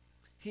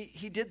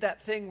 He did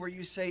that thing where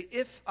you say,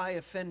 if I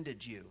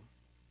offended you,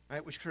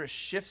 right, which sort of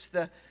shifts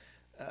the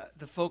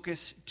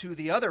focus to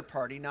the other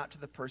party, not to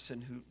the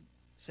person who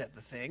said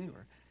the thing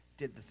or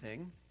did the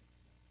thing.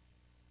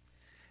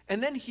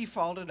 And then he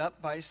followed it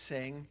up by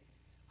saying,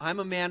 I'm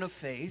a man of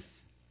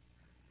faith,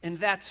 and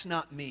that's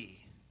not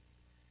me.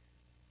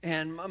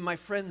 And my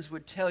friends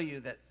would tell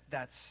you that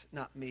that's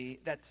not me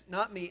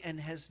and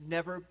has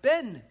never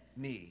been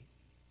me.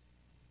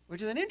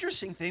 Which is an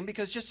interesting thing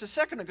because just a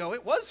second ago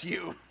it was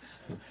you.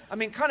 I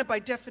mean, kind of by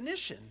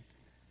definition.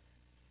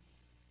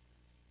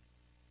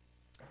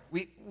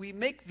 We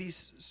make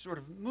these sort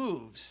of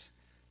moves,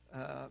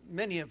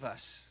 many of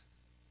us,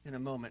 in a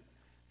moment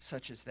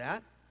such as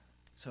that.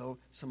 So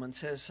someone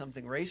says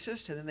something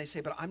racist, and then they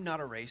say, but I'm not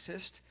a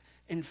racist.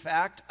 In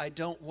fact, I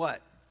don't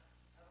what?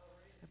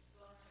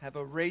 Have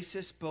a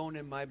racist bone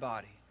in my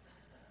body.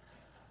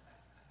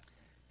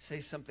 Say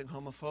something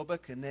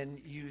homophobic, and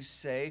then you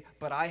say,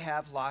 but I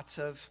have lots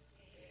of...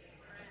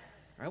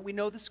 Right? We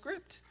know the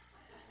script.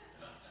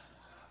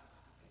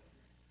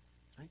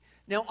 Right?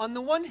 Now, on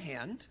the one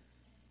hand,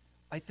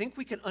 I think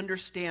we can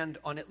understand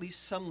on at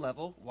least some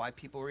level why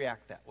people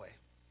react that way.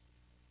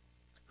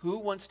 Who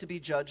wants to be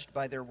judged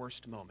by their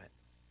worst moment?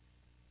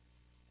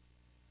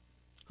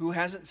 Who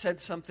hasn't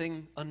said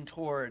something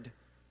untoward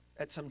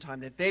at some time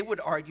that they would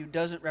argue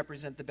doesn't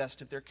represent the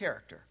best of their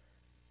character?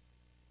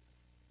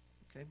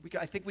 Okay?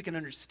 I think we can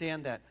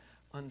understand that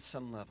on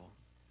some level.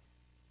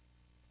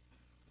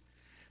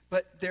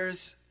 But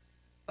there's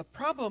a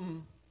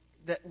problem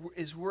that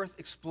is worth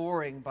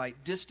exploring by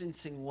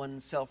distancing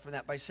oneself from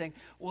that, by saying,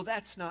 well,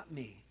 that's not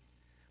me.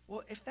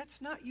 Well, if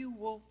that's not you,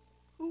 well,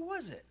 who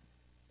was it?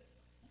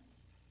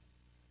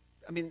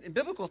 I mean, in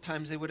biblical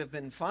times, they would have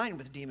been fine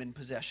with demon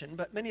possession,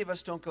 but many of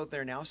us don't go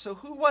there now. So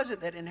who was it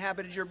that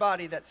inhabited your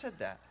body that said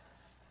that?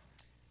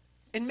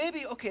 And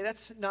maybe, okay,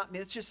 that's not me.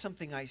 That's just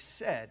something I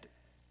said.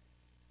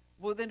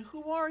 Well, then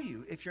who are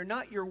you? If you're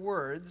not your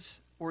words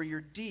or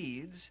your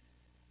deeds,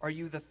 are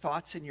you the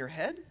thoughts in your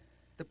head?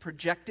 The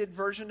projected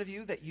version of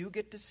you that you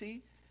get to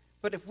see?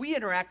 But if we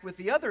interact with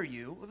the other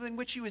you, well, then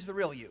which you is the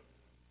real you?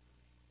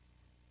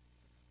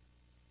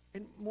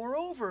 And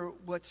moreover,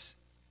 what's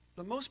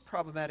the most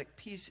problematic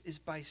piece is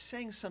by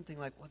saying something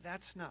like, well,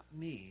 that's not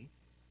me.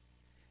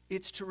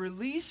 It's to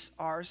release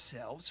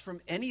ourselves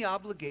from any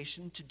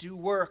obligation to do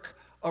work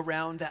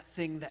around that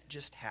thing that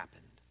just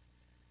happened.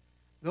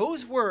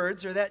 Those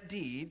words or that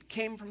deed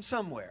came from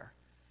somewhere.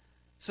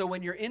 So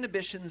when your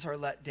inhibitions are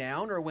let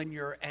down, or when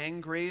you're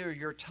angry, or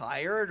you're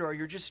tired, or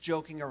you're just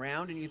joking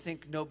around and you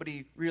think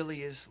nobody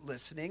really is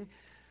listening,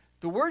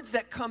 the words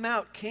that come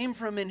out came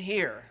from in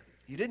here.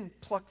 You didn't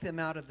pluck them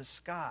out of the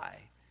sky.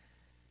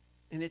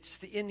 And it's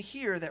the in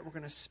here that we're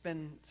going to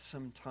spend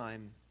some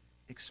time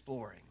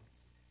exploring.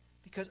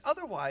 Because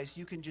otherwise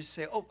you can just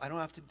say, oh, I don't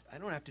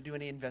have to do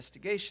any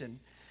investigation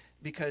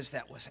because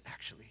that wasn't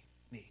actually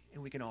me.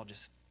 And we can all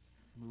just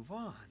move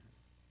on.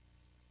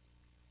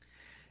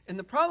 And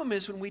the problem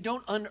is when we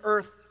don't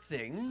unearth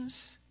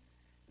things,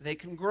 they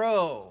can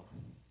grow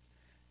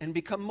and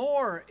become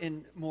more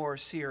and more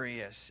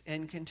serious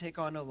and can take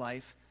on a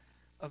life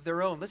of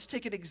their own. Let's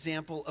take an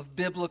example of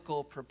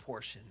biblical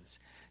proportions.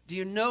 Do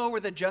you know where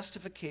the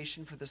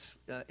justification for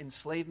the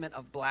enslavement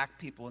of black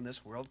people in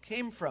this world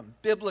came from,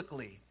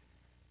 biblically?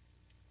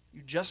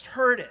 You just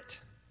heard it.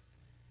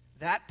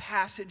 That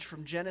passage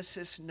from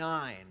Genesis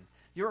 9.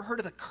 You ever heard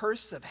of the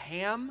curse of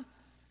Ham?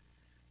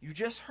 You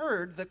just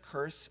heard the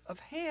curse of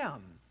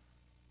Ham.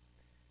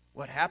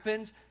 What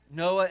happens?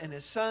 Noah and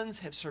his sons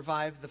have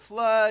survived the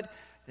flood.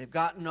 They've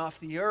gotten off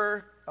the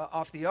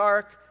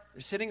ark.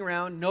 They're sitting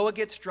around. Noah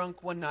gets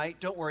drunk one night.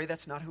 Don't worry,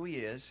 that's not who he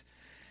is.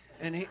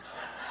 And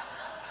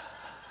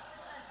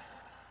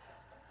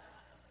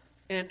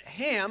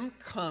Ham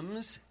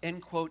comes and,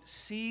 quote,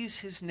 sees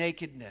his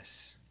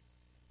nakedness.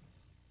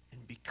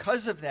 And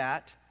because of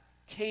that,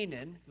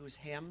 Canaan, who is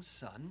Ham's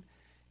son,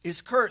 is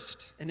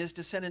cursed, and his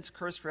descendants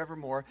cursed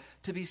forevermore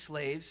to be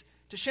slaves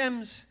to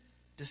Shem's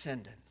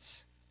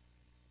descendants.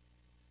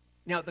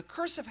 Now, the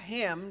curse of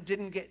Ham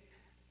didn't get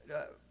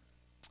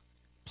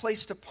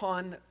placed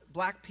upon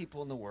black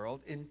people in the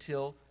world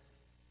until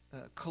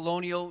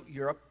colonial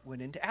Europe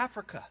went into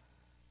Africa.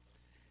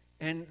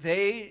 And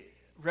they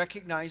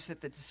recognized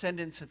that the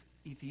descendants of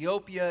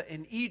Ethiopia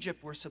and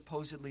Egypt were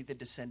supposedly the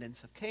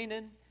descendants of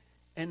Canaan,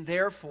 and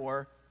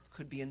therefore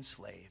could be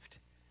enslaved.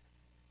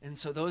 And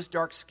so those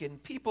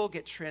dark-skinned people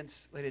get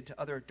translated to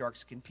other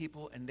dark-skinned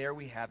people, and there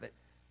we have it,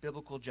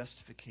 biblical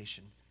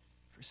justification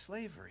for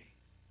slavery.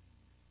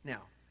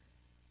 Now,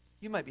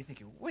 you might be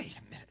thinking, wait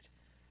a minute.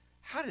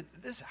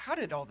 How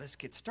did all this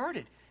get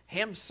started?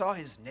 Ham saw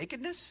his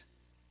nakedness?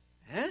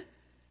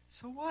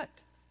 So what?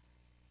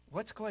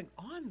 What's going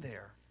on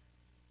there?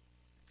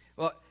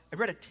 Well, I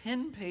read a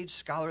 10-page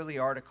scholarly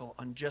article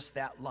on just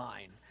that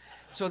line.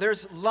 So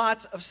there's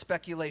lots of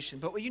speculation.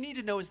 But what you need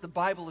to know is the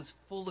Bible is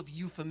full of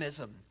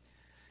euphemism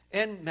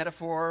and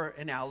metaphor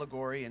and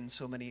allegory and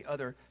so many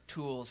other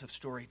tools of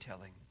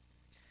storytelling.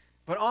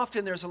 But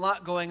often there's a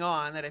lot going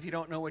on that if you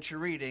don't know what you're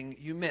reading,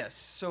 you miss.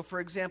 So for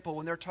example,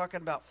 when they're talking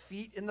about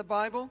feet in the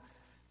Bible,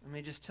 let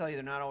me just tell you,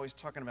 they're not always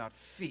talking about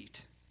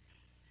feet.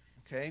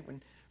 Okay?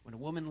 When a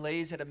woman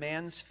lays at a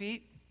man's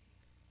feet,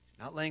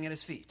 not laying at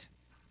his feet.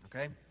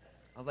 Okay?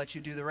 I'll let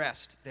you do the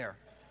rest there.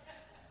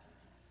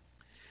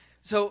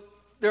 So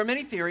there are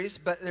many theories,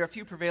 but there are a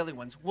few prevailing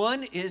ones.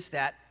 One is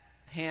that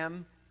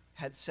Ham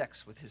had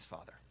sex with his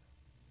father.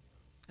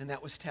 And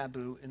that was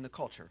taboo in the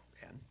culture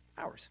and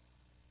ours.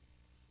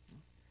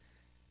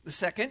 The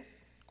second,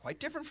 quite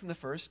different from the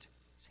first,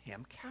 is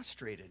Ham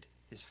castrated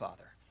his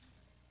father.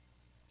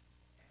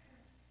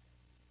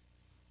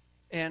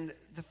 And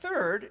the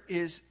third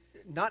is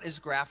not as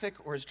graphic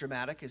or as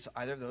dramatic as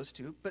either of those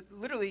two, but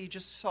literally he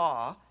just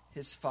saw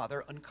his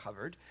father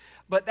uncovered.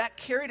 But that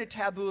carried a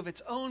taboo of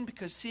its own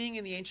because seeing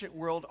in the ancient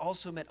world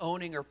also meant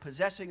owning or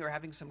possessing or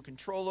having some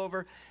control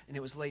over, and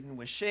it was laden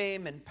with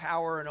shame and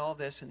power and all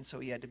this, and so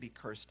he had to be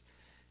cursed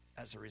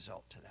as a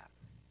result to that.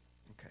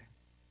 Okay.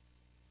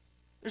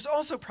 There's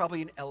also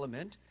probably an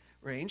element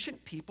where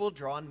ancient people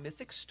draw on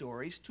mythic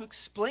stories to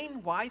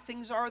explain why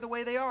things are the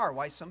way they are,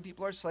 why some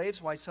people are slaves,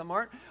 why some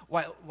aren't,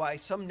 why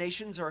some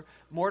nations are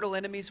mortal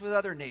enemies with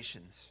other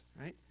nations,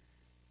 right?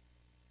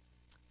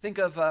 Think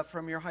of,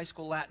 from your high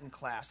school Latin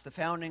class, the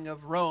founding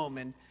of Rome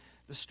and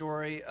the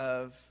story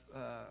of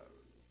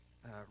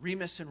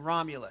Remus and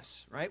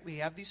Romulus, right? We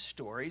have these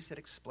stories that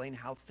explain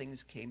how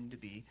things came to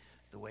be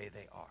the way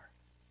they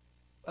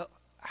are.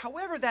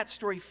 However that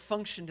story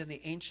functioned in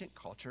the ancient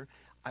culture,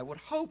 I would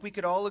hope we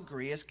could all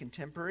agree as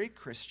contemporary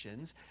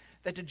Christians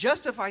that to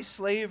justify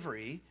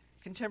slavery,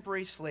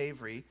 contemporary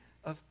slavery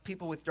of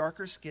people with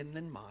darker skin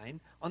than mine,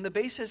 on the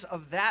basis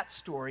of that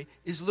story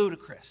is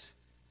ludicrous,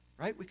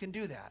 right? We can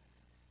do that.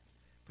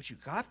 But you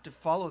got to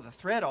follow the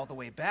thread all the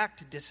way back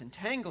to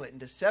disentangle it and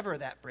to sever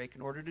that break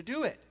in order to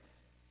do it.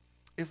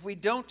 If we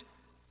don't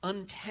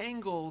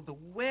untangle the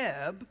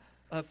web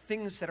of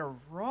things that are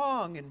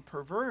wrong and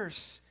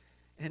perverse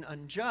and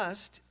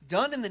unjust,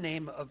 done in the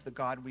name of the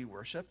God we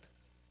worship,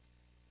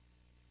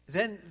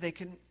 then they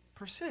can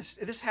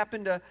persist. This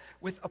happened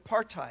with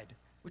apartheid,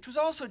 which was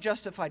also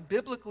justified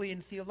biblically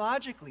and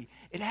theologically.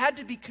 It had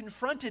to be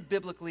confronted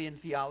biblically and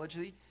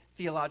theologically,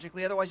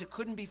 otherwise it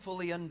couldn't be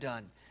fully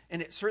undone.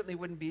 And it certainly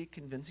wouldn't be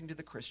convincing to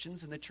the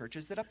Christians and the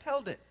churches that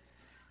upheld it.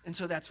 And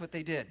so that's what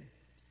they did.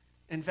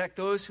 In fact,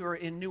 those who are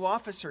in new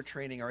officer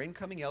training, our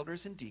incoming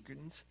elders and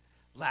deacons,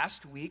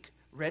 last week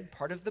read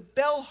part of the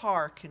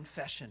Belhar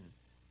Confession.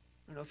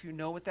 I don't know if you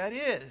know what that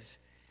is.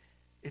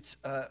 It's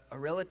a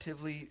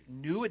relatively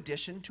new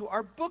addition to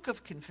our book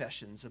of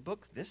confessions, a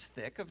book this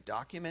thick of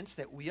documents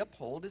that we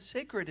uphold as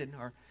sacred in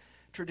our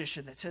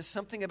tradition that says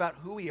something about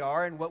who we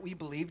are and what we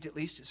believed at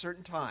least at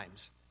certain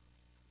times.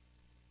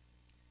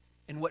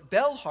 And what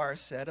Belhar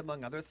said,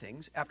 among other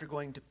things, after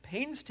going to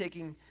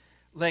painstaking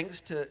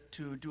lengths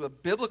to do a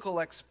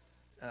biblical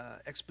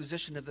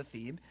exposition of the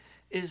theme,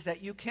 is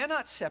that you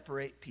cannot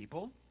separate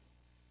people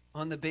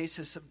on the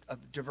basis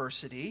of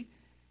diversity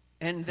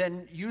and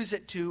then use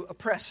it to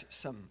oppress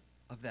some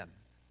of them.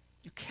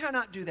 You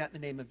cannot do that in the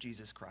name of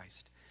Jesus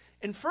Christ.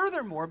 And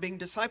furthermore, being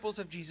disciples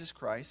of Jesus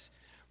Christ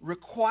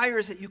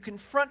requires that you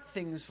confront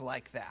things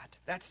like that.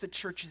 That's the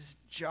church's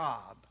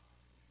job.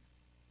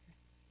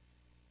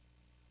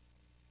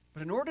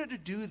 But in order to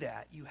do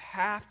that, you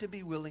have to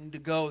be willing to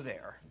go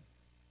there,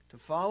 to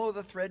follow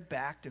the thread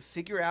back, to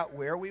figure out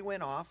where we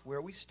went off,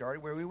 where we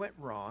started, where we went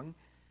wrong,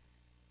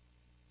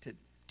 to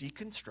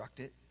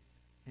deconstruct it,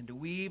 and to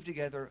weave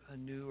together a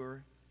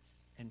newer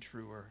and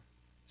truer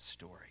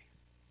story.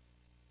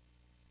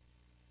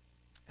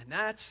 And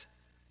that's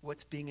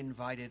what's being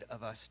invited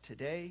of us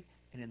today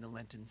and in the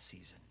Lenten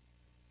season.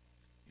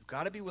 You've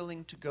got to be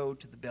willing to go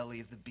to the belly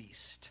of the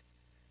beast,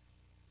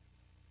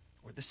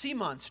 or the sea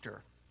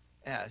monster,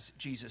 as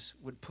Jesus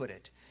would put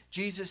it.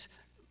 Jesus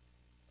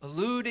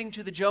alluding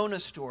to the Jonah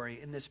story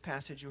in this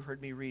passage you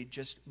heard me read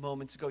just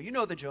moments ago. You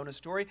know the Jonah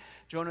story.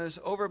 Jonah is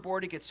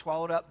overboard. He gets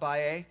swallowed up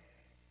by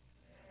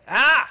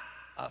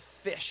a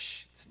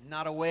fish. It's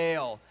not a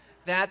whale.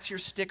 That's your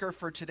sticker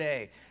for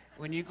today.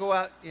 When you go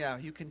out,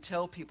 you can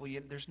tell people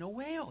there's no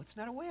whale. It's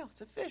not a whale.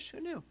 It's a fish. Who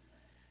knew?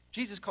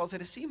 Jesus calls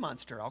it a sea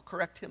monster. I'll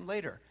correct him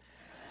later.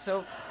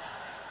 So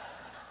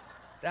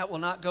that will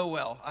not go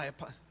well.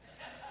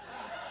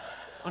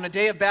 On a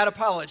day of bad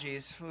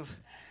apologies.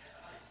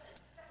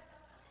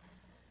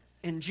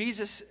 And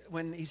Jesus,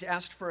 when he's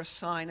asked for a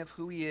sign of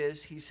who he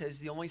is, he says,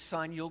 the only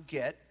sign you'll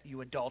get,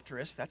 you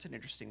adulteress, that's an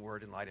interesting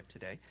word in light of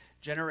today,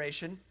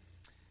 generation,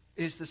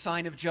 is the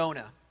sign of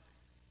Jonah,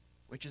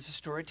 which is a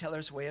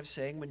storyteller's way of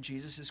saying when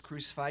Jesus is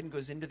crucified and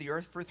goes into the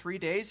earth for 3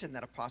 days, in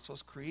that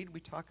Apostles' Creed, we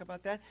talk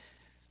about that,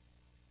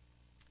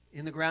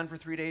 in the ground for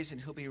 3 days,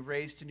 and he'll be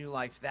raised to new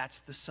life. That's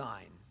the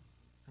sign,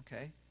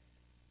 okay?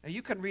 Now,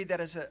 you can read that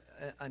as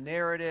a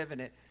narrative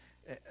and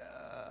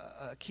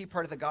a key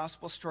part of the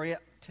gospel story.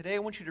 Today, I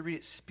want you to read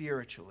it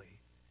spiritually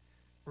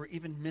or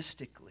even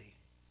mystically,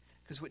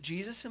 because what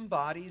Jesus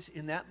embodies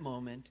in that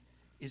moment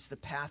is the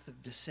path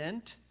of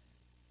descent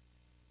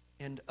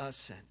and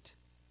ascent.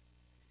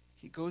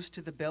 He goes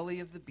to the belly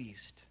of the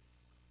beast,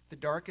 the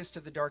darkest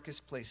of the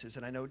darkest places,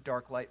 and I know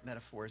dark light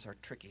metaphors are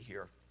tricky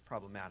here,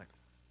 problematic.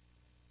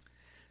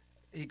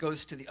 He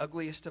goes to the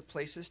ugliest of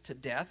places, to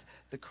death.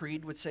 The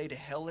creed would say to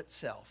hell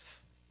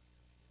itself.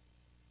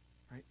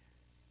 Right?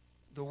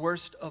 The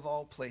worst of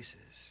all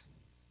places.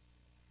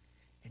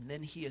 And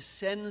then he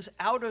ascends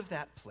out of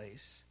that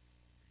place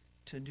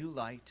to new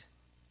light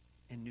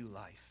and new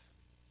life.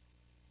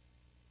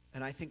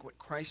 And I think what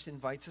Christ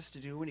invites us to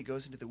do when he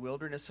goes into the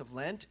wilderness of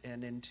Lent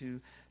and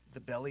into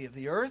the belly of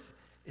the earth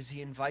is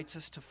he invites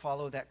us to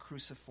follow that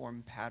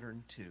cruciform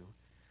pattern too.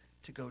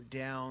 To go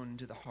down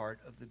to the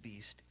heart of the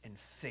beast and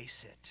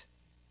face it.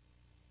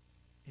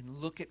 And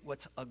look at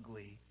what's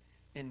ugly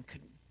and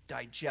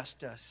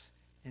digest us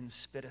and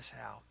spit us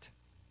out.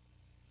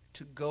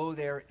 To go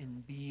there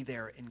and be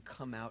there and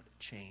come out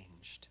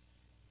changed.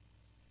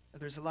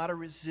 There's a lot of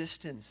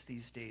resistance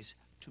these days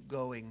to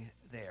going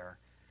there.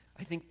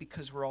 I think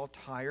because we're all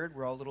tired,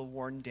 we're all a little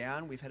worn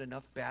down, we've had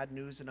enough bad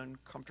news and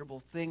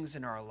uncomfortable things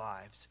in our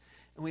lives,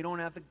 and we don't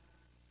have the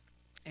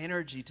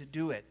energy to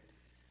do it.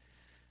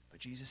 But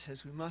Jesus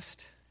says we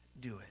must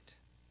do it.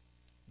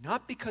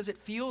 Not because it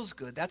feels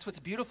good. That's what's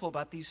beautiful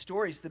about these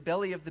stories. The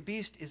belly of the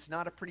beast is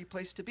not a pretty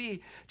place to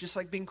be, just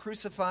like being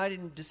crucified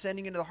and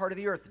descending into the heart of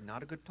the earth.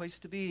 Not a good place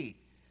to be.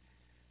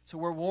 So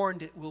we're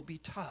warned it will be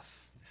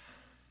tough.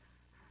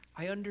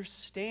 I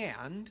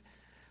understand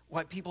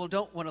why people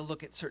don't want to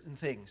look at certain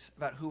things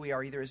about who we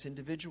are, either as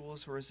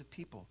individuals or as a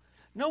people.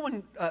 No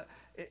one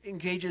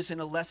engages in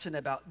a lesson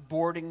about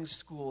boarding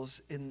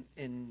schools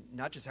in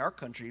not just our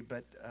country,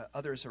 but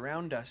others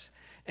around us,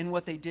 and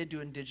what they did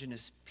to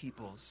indigenous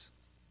peoples,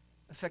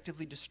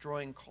 effectively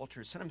destroying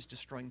cultures, sometimes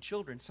destroying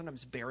children,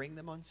 sometimes burying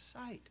them on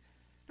sight.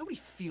 Nobody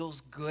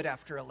feels good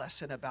after a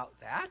lesson about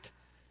that.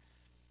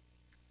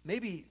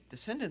 Maybe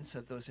descendants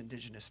of those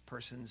indigenous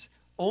persons,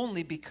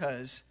 only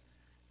because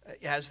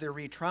as they're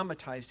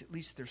re-traumatized, at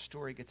least their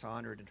story gets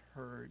honored and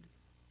heard.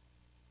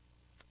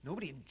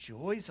 Nobody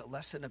enjoys a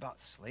lesson about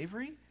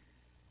slavery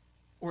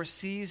or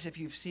sees, if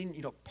you've seen,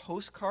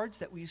 postcards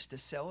that we used to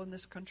sell in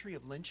this country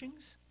of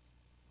lynchings,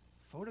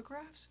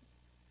 photographs.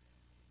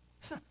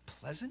 It's not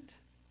pleasant.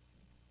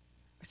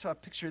 I saw a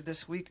picture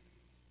this week,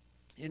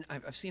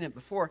 I've seen it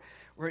before,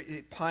 where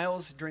it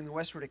piles during the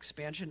westward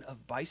expansion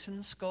of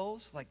bison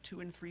skulls, like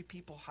 2 and 3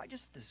 people high,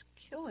 just this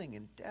killing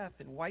and death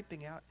and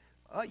wiping out.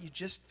 Oh, you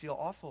just feel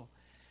awful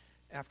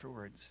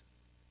afterwards.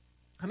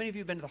 How many of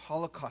you have been to the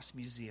Holocaust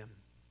Museum?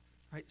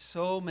 Right,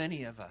 so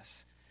many of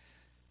us.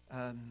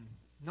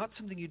 Not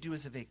something you do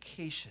as a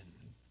vacation.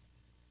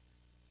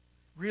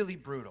 Really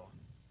brutal.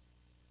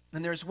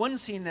 And there's one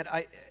scene that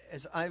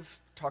as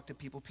I've talked to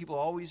people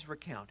always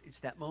recount. It's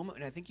that moment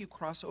when I think you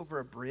cross over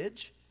a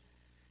bridge.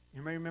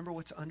 Anybody remember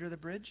what's under the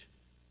bridge?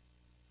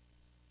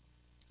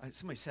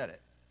 Somebody said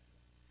it.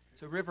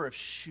 It's a river of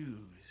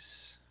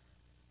shoes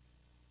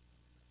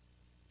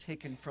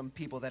taken from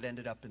people that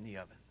ended up in the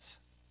ovens.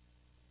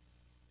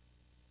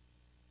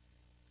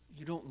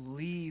 You don't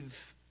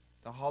leave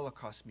the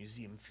Holocaust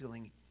Museum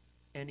feeling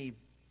any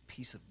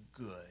piece of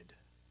good,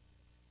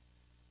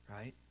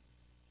 right?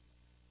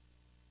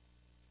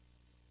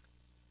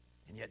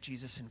 And yet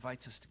Jesus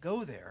invites us to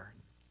go there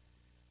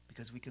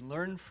because we can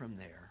learn from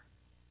there.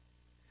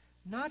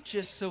 Not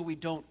just so we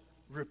don't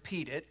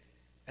repeat it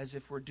as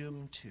if we're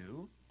doomed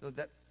to, though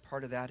that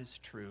part of that is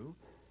true,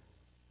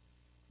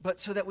 but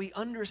so that we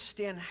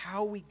understand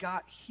how we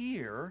got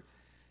here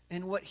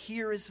and what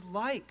here is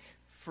like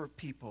for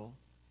people,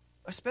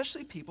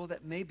 especially people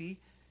that may be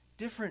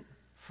different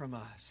from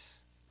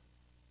us.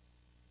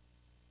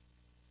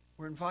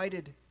 We're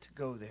invited to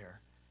go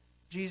there.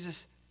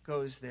 Jesus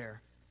goes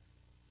there,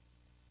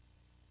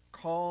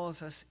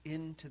 calls us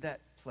into that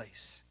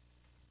place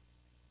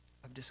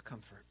of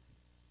discomfort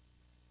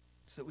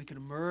so that we can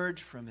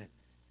emerge from it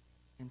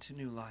into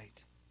new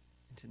light,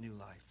 into new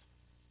life.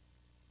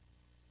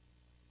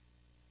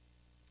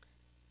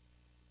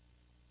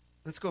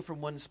 Let's go from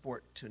one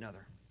sport to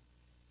another.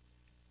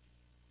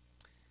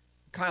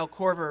 Kyle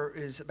Korver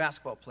is a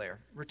basketball player.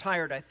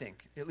 Retired, I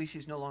think. At least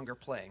he's no longer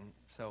playing,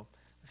 so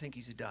I think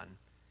he's done.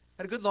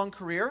 Had a good long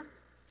career.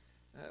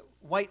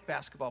 White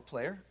basketball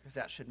player, if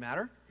that should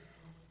matter.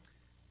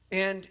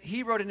 And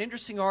he wrote an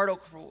interesting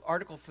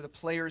article for the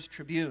Players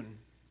Tribune.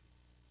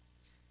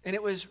 And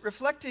it was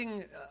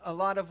reflecting a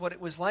lot of what it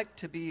was like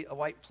to be a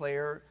white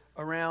player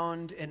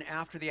around and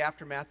after the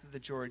aftermath of the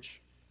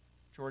George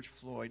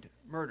Floyd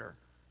murder.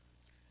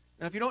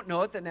 Now, if you don't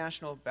know it, the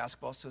National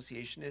Basketball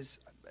Association is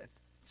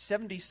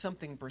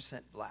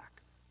 70-something%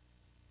 black.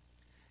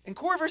 And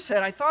Corver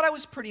said, I thought I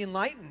was pretty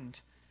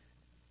enlightened.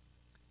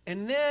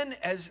 And then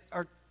as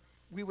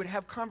we would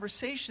have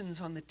conversations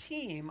on the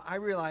team, I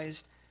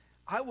realized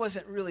I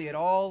wasn't really at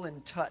all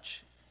in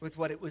touch with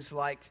what it was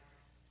like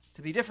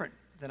to be different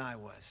than I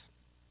was.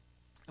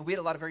 And we had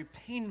a lot of very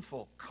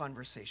painful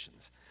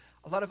conversations,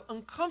 a lot of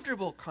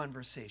uncomfortable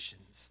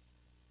conversations.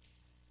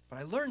 But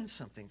I learned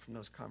something from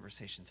those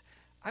conversations.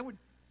 I would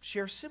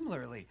share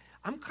similarly.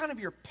 I'm kind of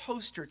your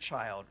poster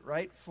child,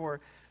 right,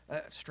 for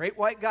a straight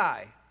white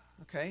guy,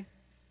 okay?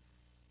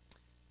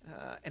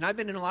 And I've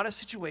been in a lot of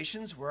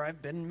situations where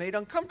I've been made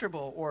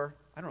uncomfortable, or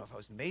I don't know if I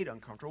was made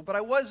uncomfortable, but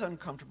I was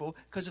uncomfortable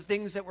because of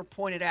things that were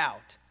pointed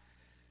out.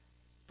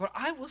 But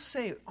I will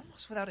say,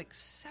 almost without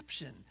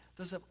exception,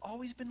 those have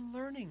always been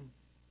learning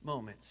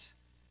moments.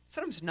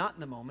 Sometimes not in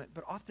the moment,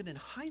 but often in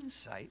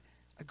hindsight,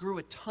 I grew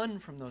a ton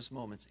from those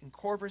moments. And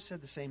Corver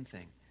said the same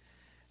thing.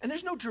 And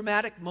there's no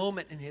dramatic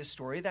moment in his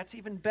story. That's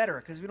even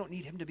better, because we don't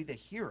need him to be the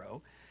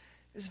hero.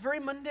 It's very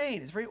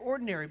mundane. It's very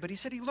ordinary. But he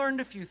said he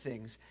learned a few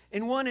things.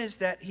 And one is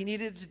that he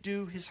needed to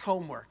do his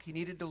homework. He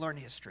needed to learn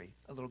history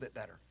a little bit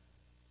better.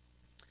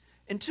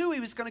 And two, he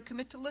was going to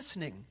commit to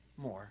listening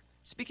more.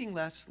 Speaking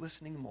less,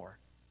 listening more.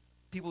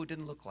 People who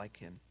didn't look like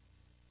him.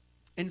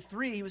 And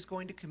three, he was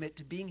going to commit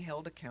to being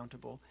held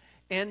accountable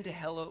and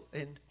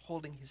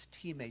holding his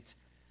teammates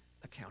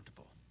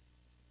accountable.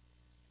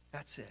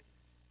 That's it.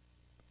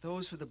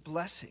 Those were the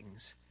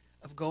blessings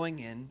of going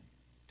in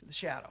to the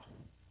shadow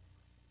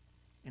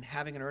and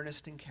having an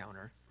earnest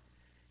encounter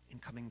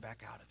and coming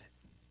back out of it.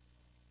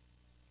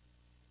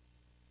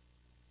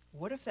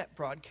 What if that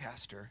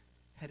broadcaster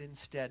had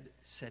instead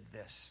said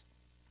this?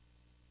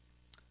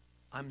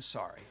 I'm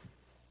sorry.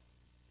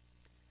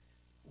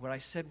 What I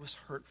said was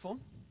hurtful,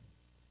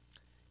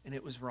 and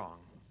it was wrong.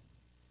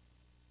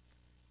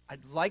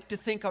 I'd like to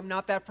think I'm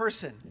not that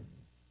person.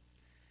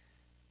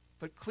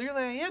 But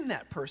clearly I am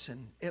that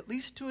person, at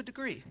least to a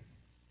degree.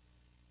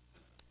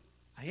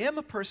 I am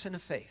a person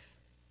of faith.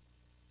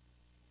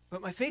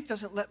 But my faith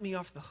doesn't let me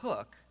off the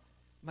hook.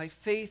 My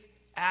faith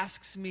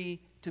asks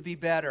me to be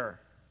better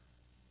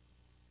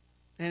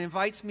and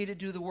invites me to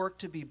do the work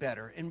to be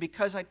better. And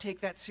because I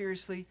take that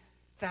seriously,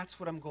 that's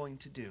what I'm going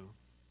to do.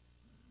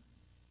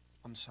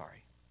 I'm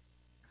sorry.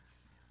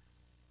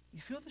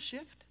 You feel the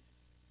shift?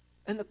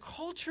 And the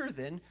culture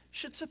then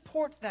should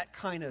support that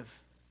kind of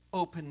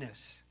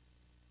openness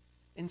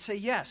and say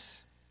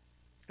yes,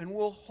 and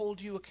we'll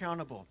hold you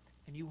accountable,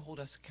 and you hold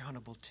us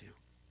accountable too.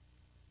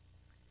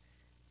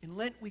 In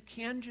Lent, we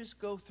can just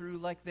go through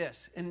like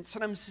this. And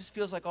sometimes this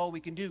feels like all we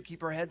can do,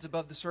 keep our heads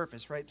above the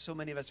surface, right? So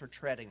many of us are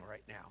treading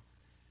right now.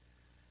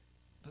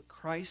 But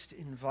Christ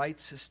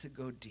invites us to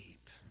go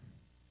deep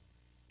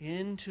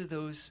into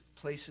those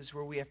places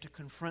where we have to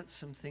confront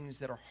some things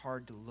that are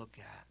hard to look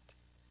at.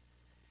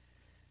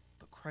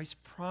 But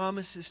Christ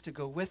promises to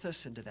go with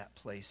us into that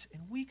place,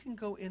 and we can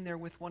go in there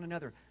with one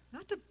another,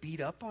 not to beat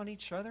up on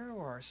each other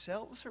or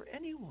ourselves or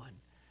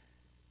anyone,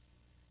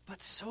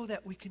 but so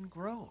that we can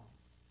grow.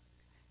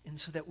 And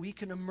so that we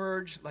can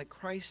emerge like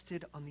Christ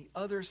did on the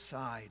other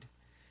side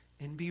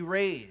and be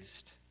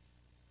raised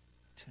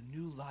to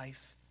new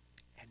life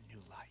and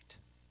new light.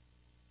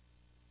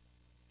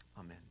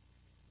 Amen.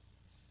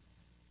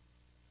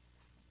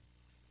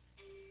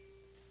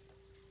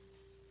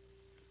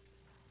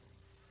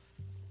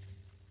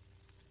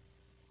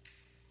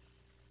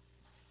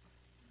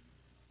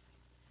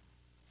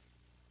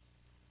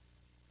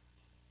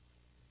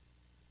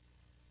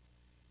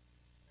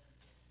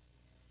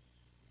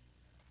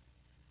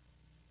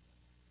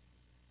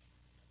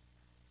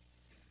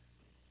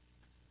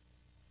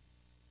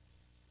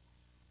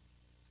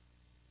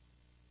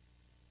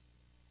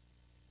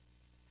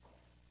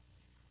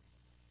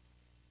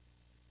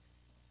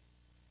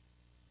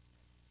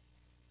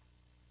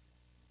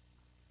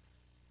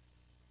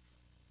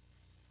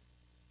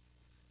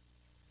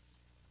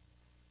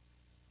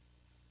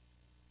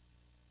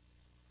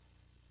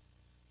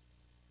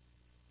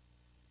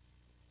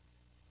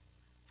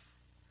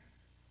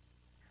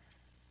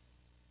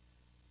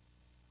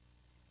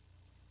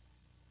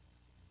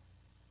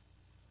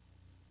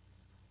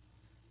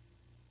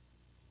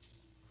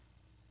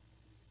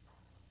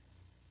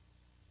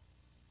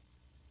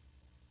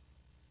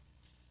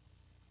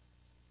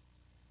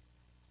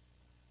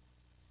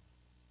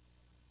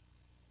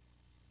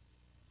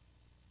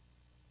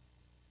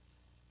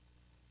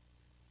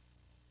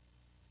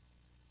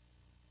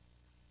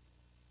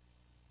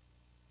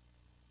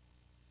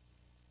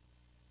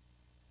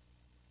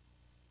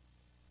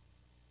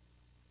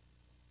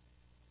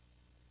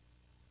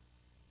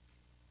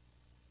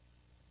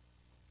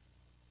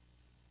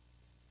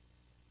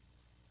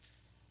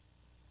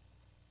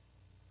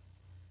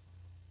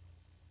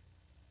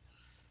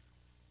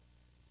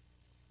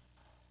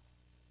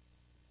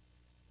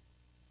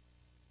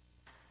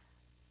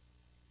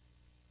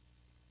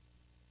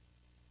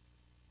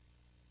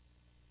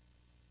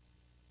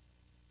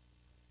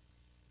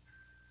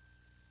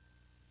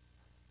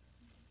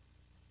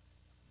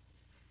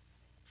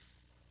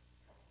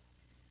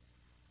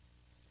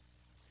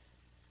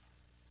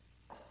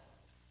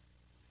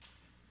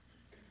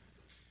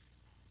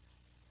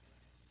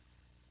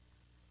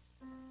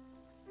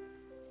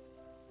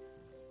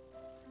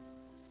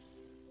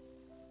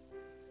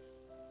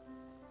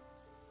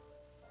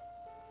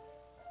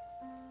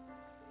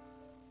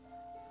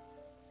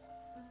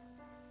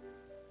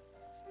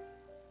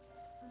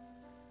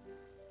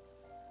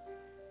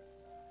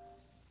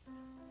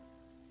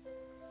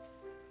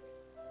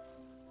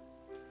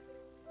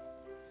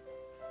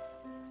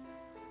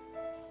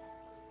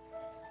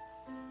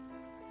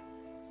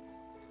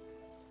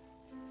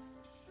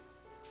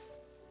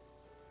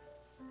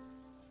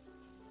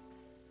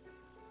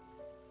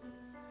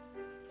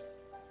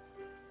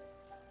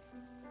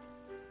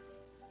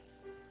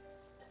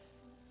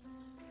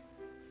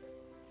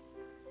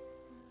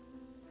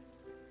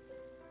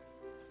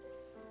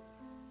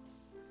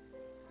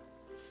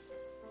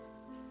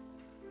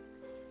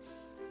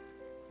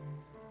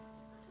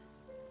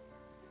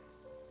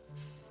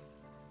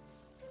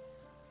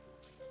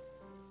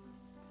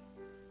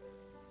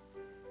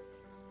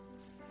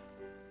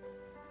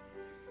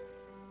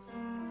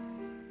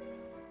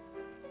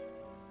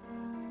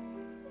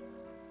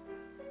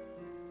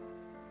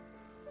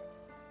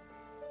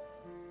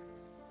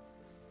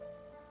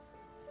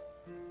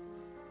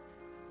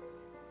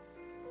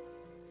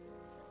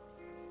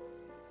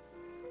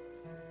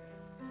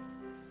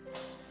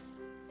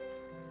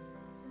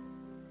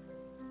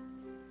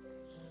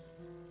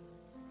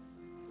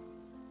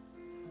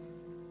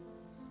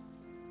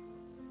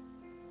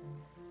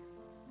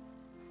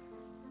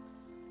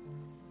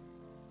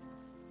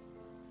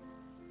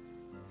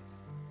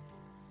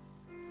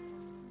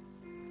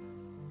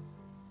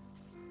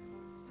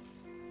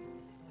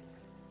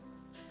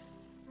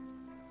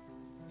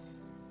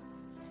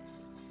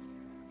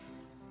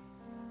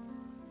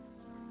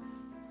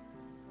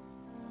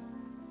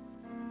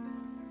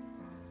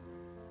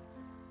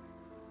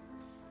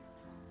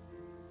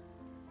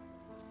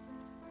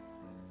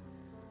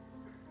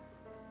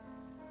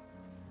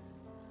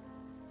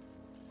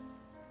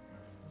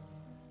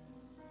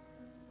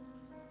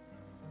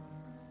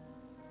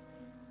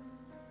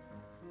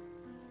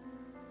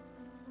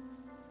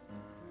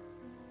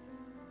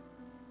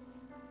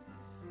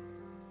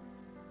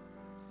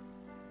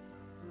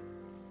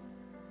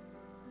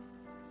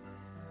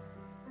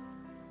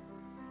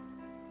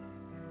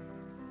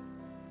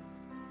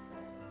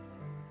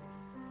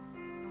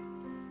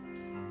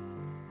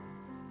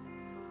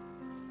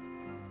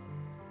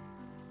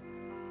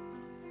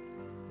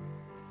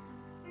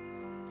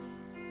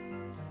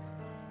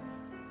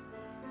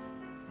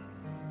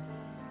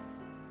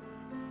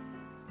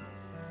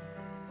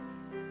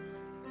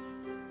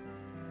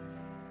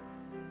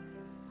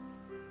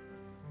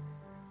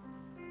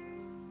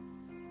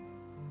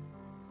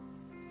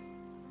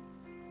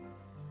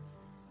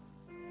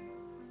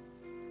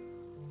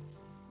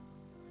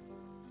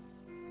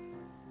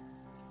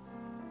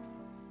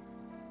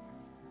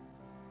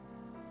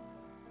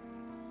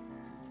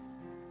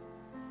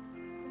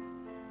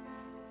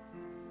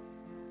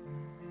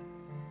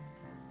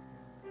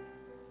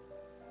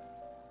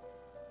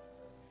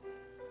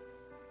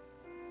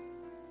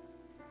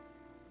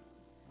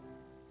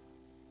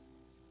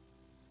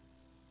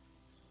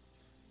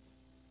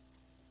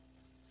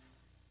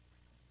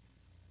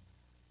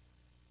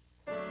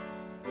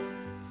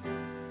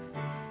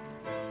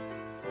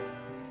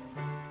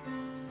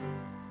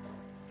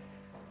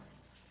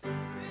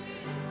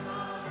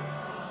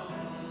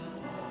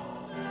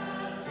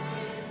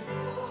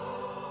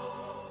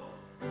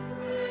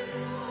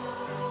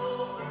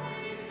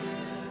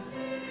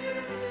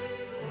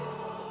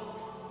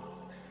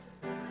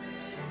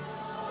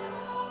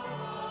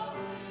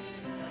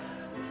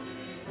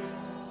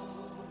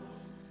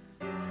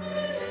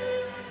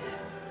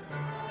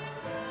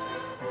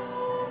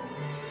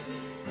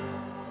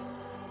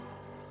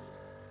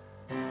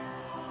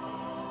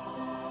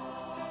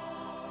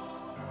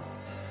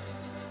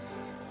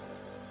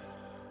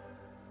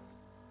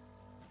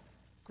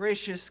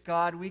 Gracious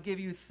God, we give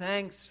you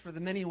thanks for the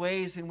many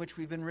ways in which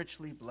we've been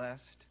richly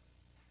blessed.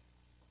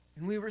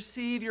 And we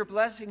receive your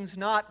blessings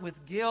not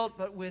with guilt,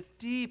 but with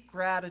deep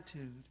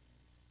gratitude.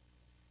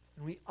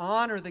 And we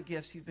honor the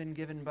gifts you've been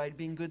given by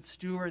being good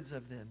stewards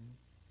of them.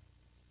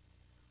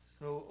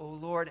 So, O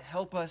Lord,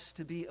 help us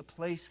to be a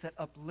place that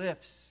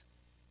uplifts,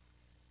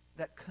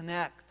 that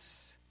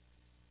connects,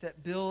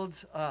 that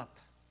builds up.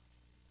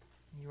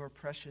 In your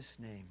precious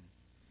name.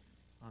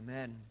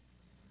 Amen.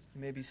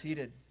 You may be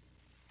seated.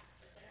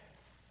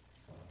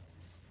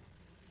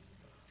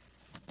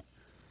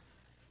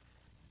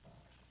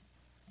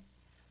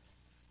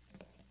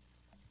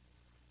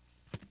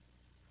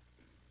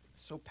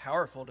 So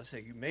powerful to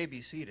say, you may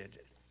be seated,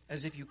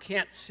 as if you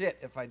can't sit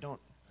if I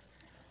don't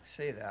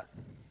say that.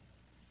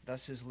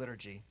 Thus is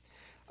liturgy.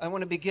 I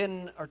want to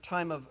begin our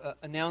time of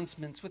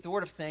announcements with a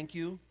word of thank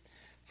you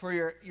for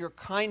your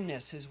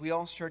kindness as we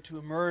all start to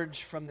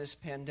emerge from this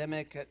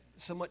pandemic at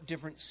somewhat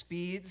different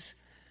speeds.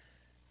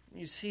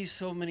 You see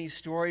so many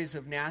stories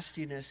of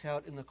nastiness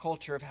out in the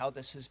culture of how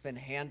this has been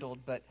handled,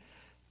 but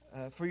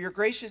for your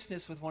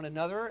graciousness with one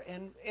another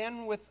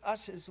and with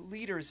us as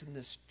leaders in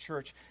this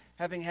church,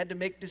 having had to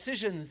make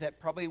decisions that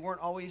probably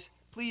weren't always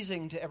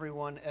pleasing to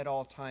everyone at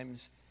all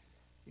times.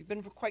 You've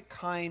been quite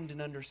kind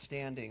and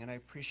understanding, and I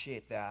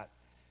appreciate that.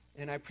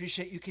 And I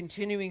appreciate you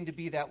continuing to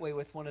be that way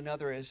with one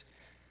another as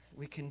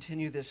we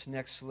continue this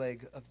next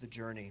leg of the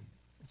journey.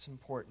 It's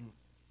important.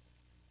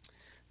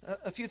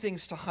 A few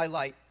things to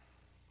highlight.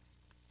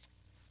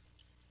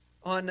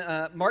 On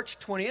March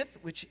 20th,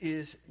 which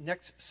is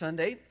next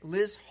Sunday,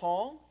 Liz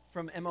Hall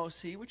from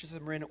MOC, which is the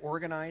Marin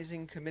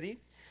Organizing Committee,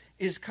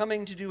 is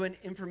coming to do an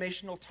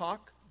informational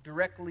talk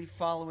directly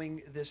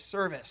following this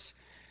service.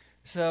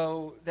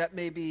 So that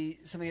may be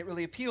something that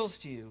really appeals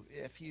to you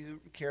if you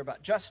care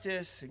about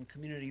justice and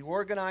community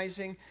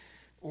organizing,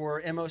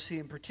 or MOC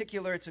in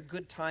particular. It's a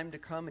good time to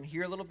come and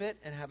hear a little bit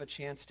and have a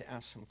chance to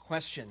ask some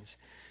questions.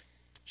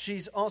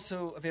 She's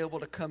also available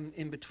to come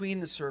in between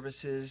the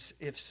services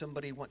if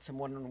somebody wants some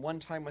one-on-one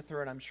time with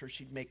her, and I'm sure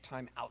she'd make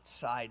time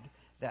outside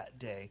that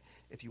day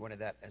if you wanted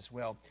that as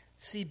well.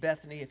 See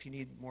Bethany if you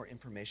need more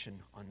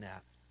information on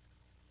that.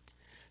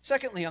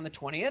 Secondly, on the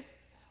 20th,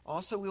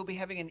 also we'll be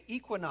having an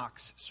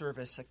equinox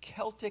service, a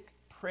Celtic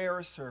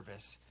prayer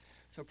service.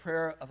 So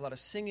prayer of a lot of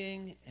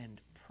singing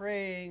and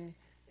praying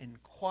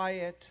and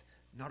quiet,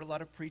 not a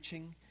lot of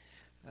preaching,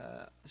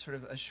 sort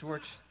of a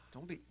short,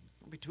 don't be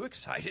too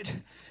excited,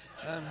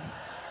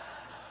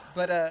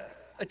 but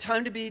a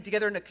time to be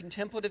together in a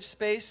contemplative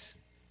space,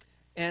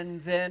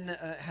 and then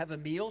have a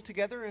meal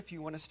together if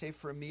you want to stay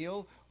for a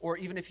meal, or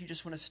even if you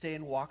just want to stay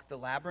and walk the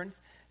labyrinth.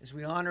 As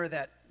we honor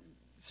that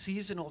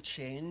seasonal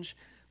change,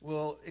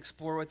 we'll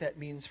explore what that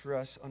means for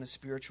us on a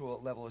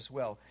spiritual level as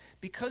well.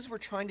 Because we're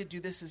trying to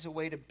do this as a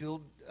way to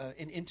build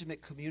an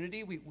intimate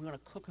community, we want to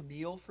cook a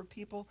meal for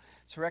people.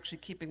 So we're actually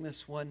keeping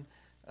this one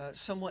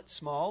somewhat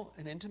small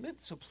and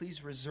intimate, so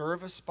please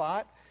reserve a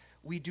spot.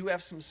 We do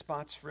have some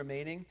spots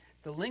remaining.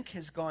 The link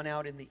has gone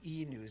out in the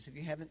e-news. If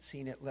you haven't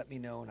seen it, let me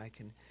know and I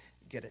can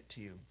get it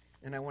to you.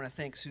 And I want to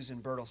thank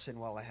Susan Bertelson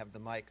while I have the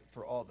mic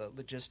for all the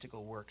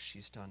logistical work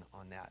she's done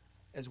on that,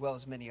 as well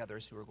as many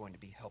others who are going to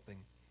be helping.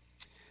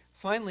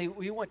 Finally,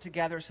 we want to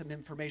gather some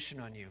information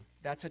on you.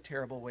 That's a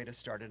terrible way to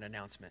start an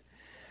announcement.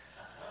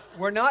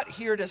 We're not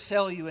here to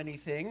sell you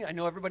anything. I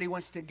know everybody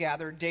wants to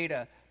gather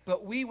data,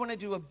 but we want to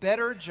do a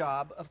better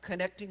job of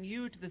connecting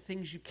you to the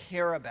things you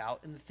care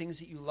about and the things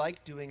that you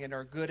like doing and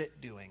are good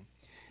at doing.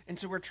 And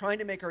so we're trying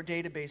to make our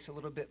database a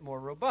little bit more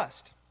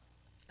robust,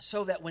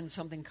 so that when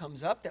something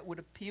comes up that would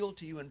appeal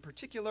to you in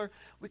particular,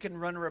 we can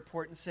run a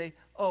report and say,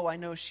 oh, I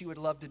know she would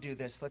love to do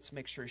this. Let's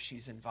make sure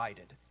she's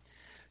invited.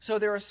 So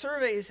there are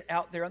surveys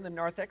out there on the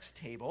Narthex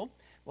table.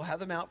 We'll have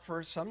them out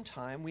for some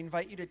time. We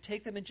invite you to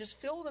take them and just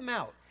fill them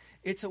out.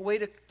 It's a way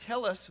to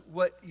tell us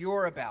what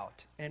you're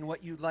about and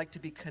what you'd like to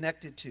be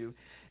connected to.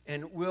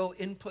 And we'll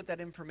input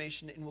that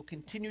information and we'll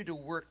continue to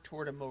work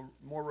toward a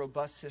more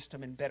robust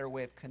system and better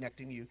way of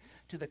connecting you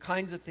to the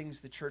kinds of things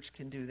the church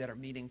can do that are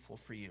meaningful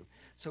for you.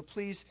 So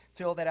please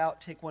fill that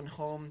out, take one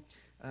home.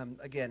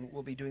 Again,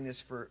 we'll be doing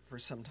this for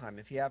some time.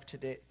 If you have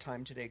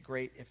time today,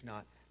 great. If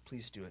not,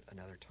 please do it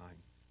another time.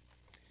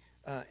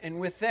 And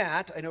with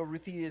that, I know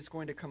Ruthie is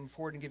going to come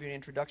forward and give you an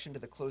introduction to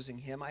the closing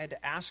hymn. I had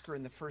to ask her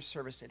in the first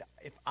service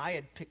if I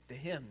had picked the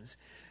hymns,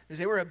 because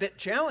they were a bit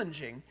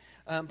challenging.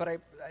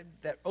 But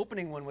that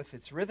opening one with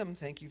its rhythm,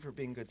 thank you for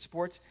being good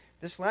sports.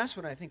 This last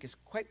one I think is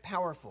quite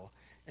powerful,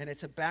 and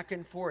it's a back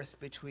and forth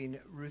between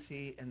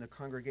Ruthie and the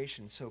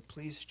congregation, so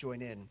please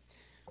join in.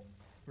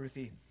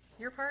 Ruthie.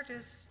 Your part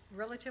is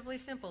relatively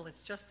simple.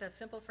 It's just that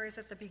simple phrase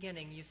at the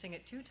beginning. You sing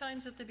it 2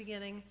 times at the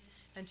beginning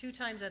and 2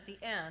 times at the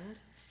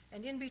end,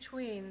 and in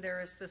between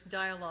there is this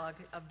dialogue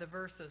of the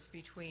verses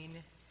between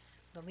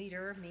the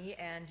leader, me,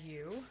 and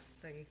you,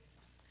 the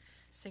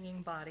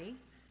singing body.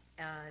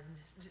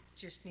 And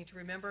just need to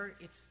remember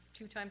it's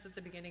 2 times at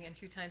the beginning and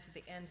 2 times at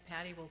the end.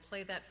 Patty will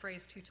play that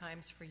phrase 2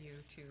 times for you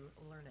to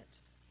learn it.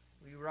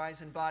 Will you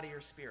rise in body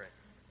or spirit?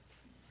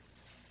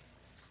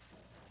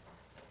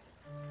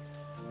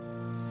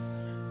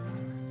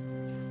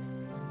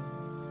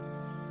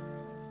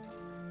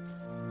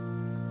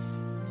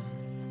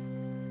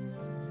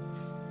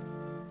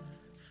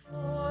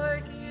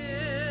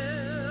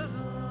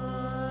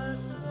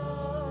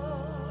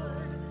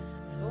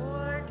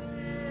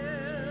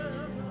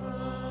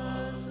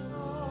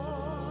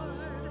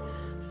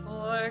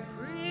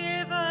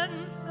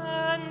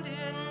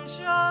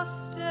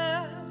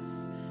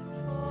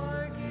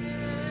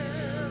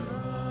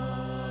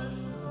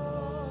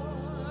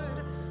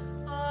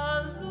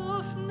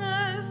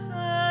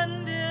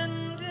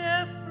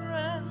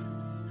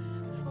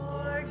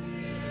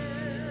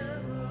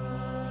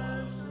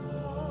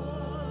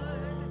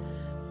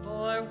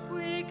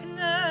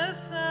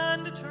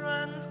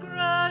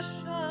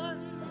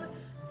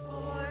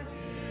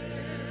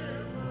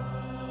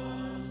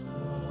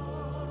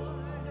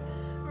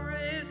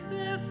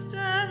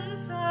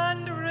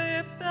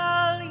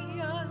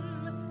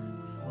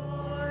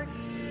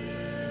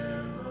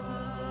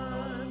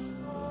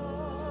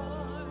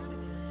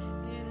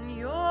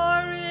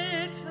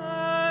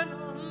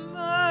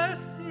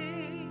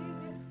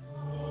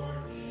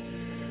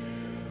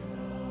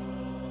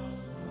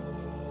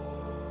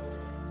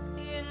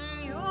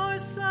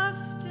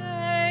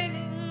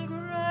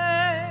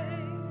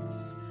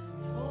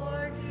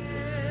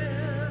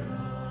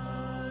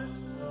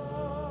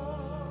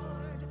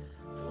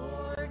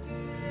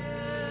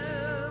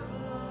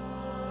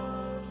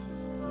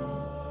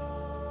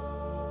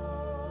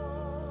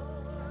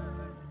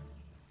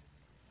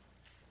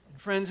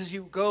 Friends, as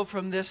you go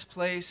from this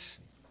place,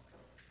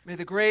 may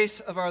the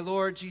grace of our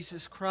Lord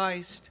Jesus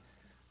Christ,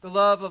 the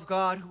love of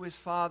God who is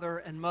Father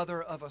and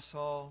Mother of us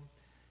all,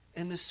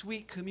 and the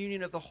sweet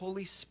communion of the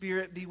Holy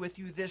Spirit be with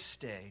you this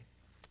day,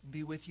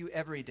 be with you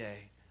every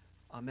day.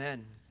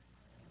 Amen.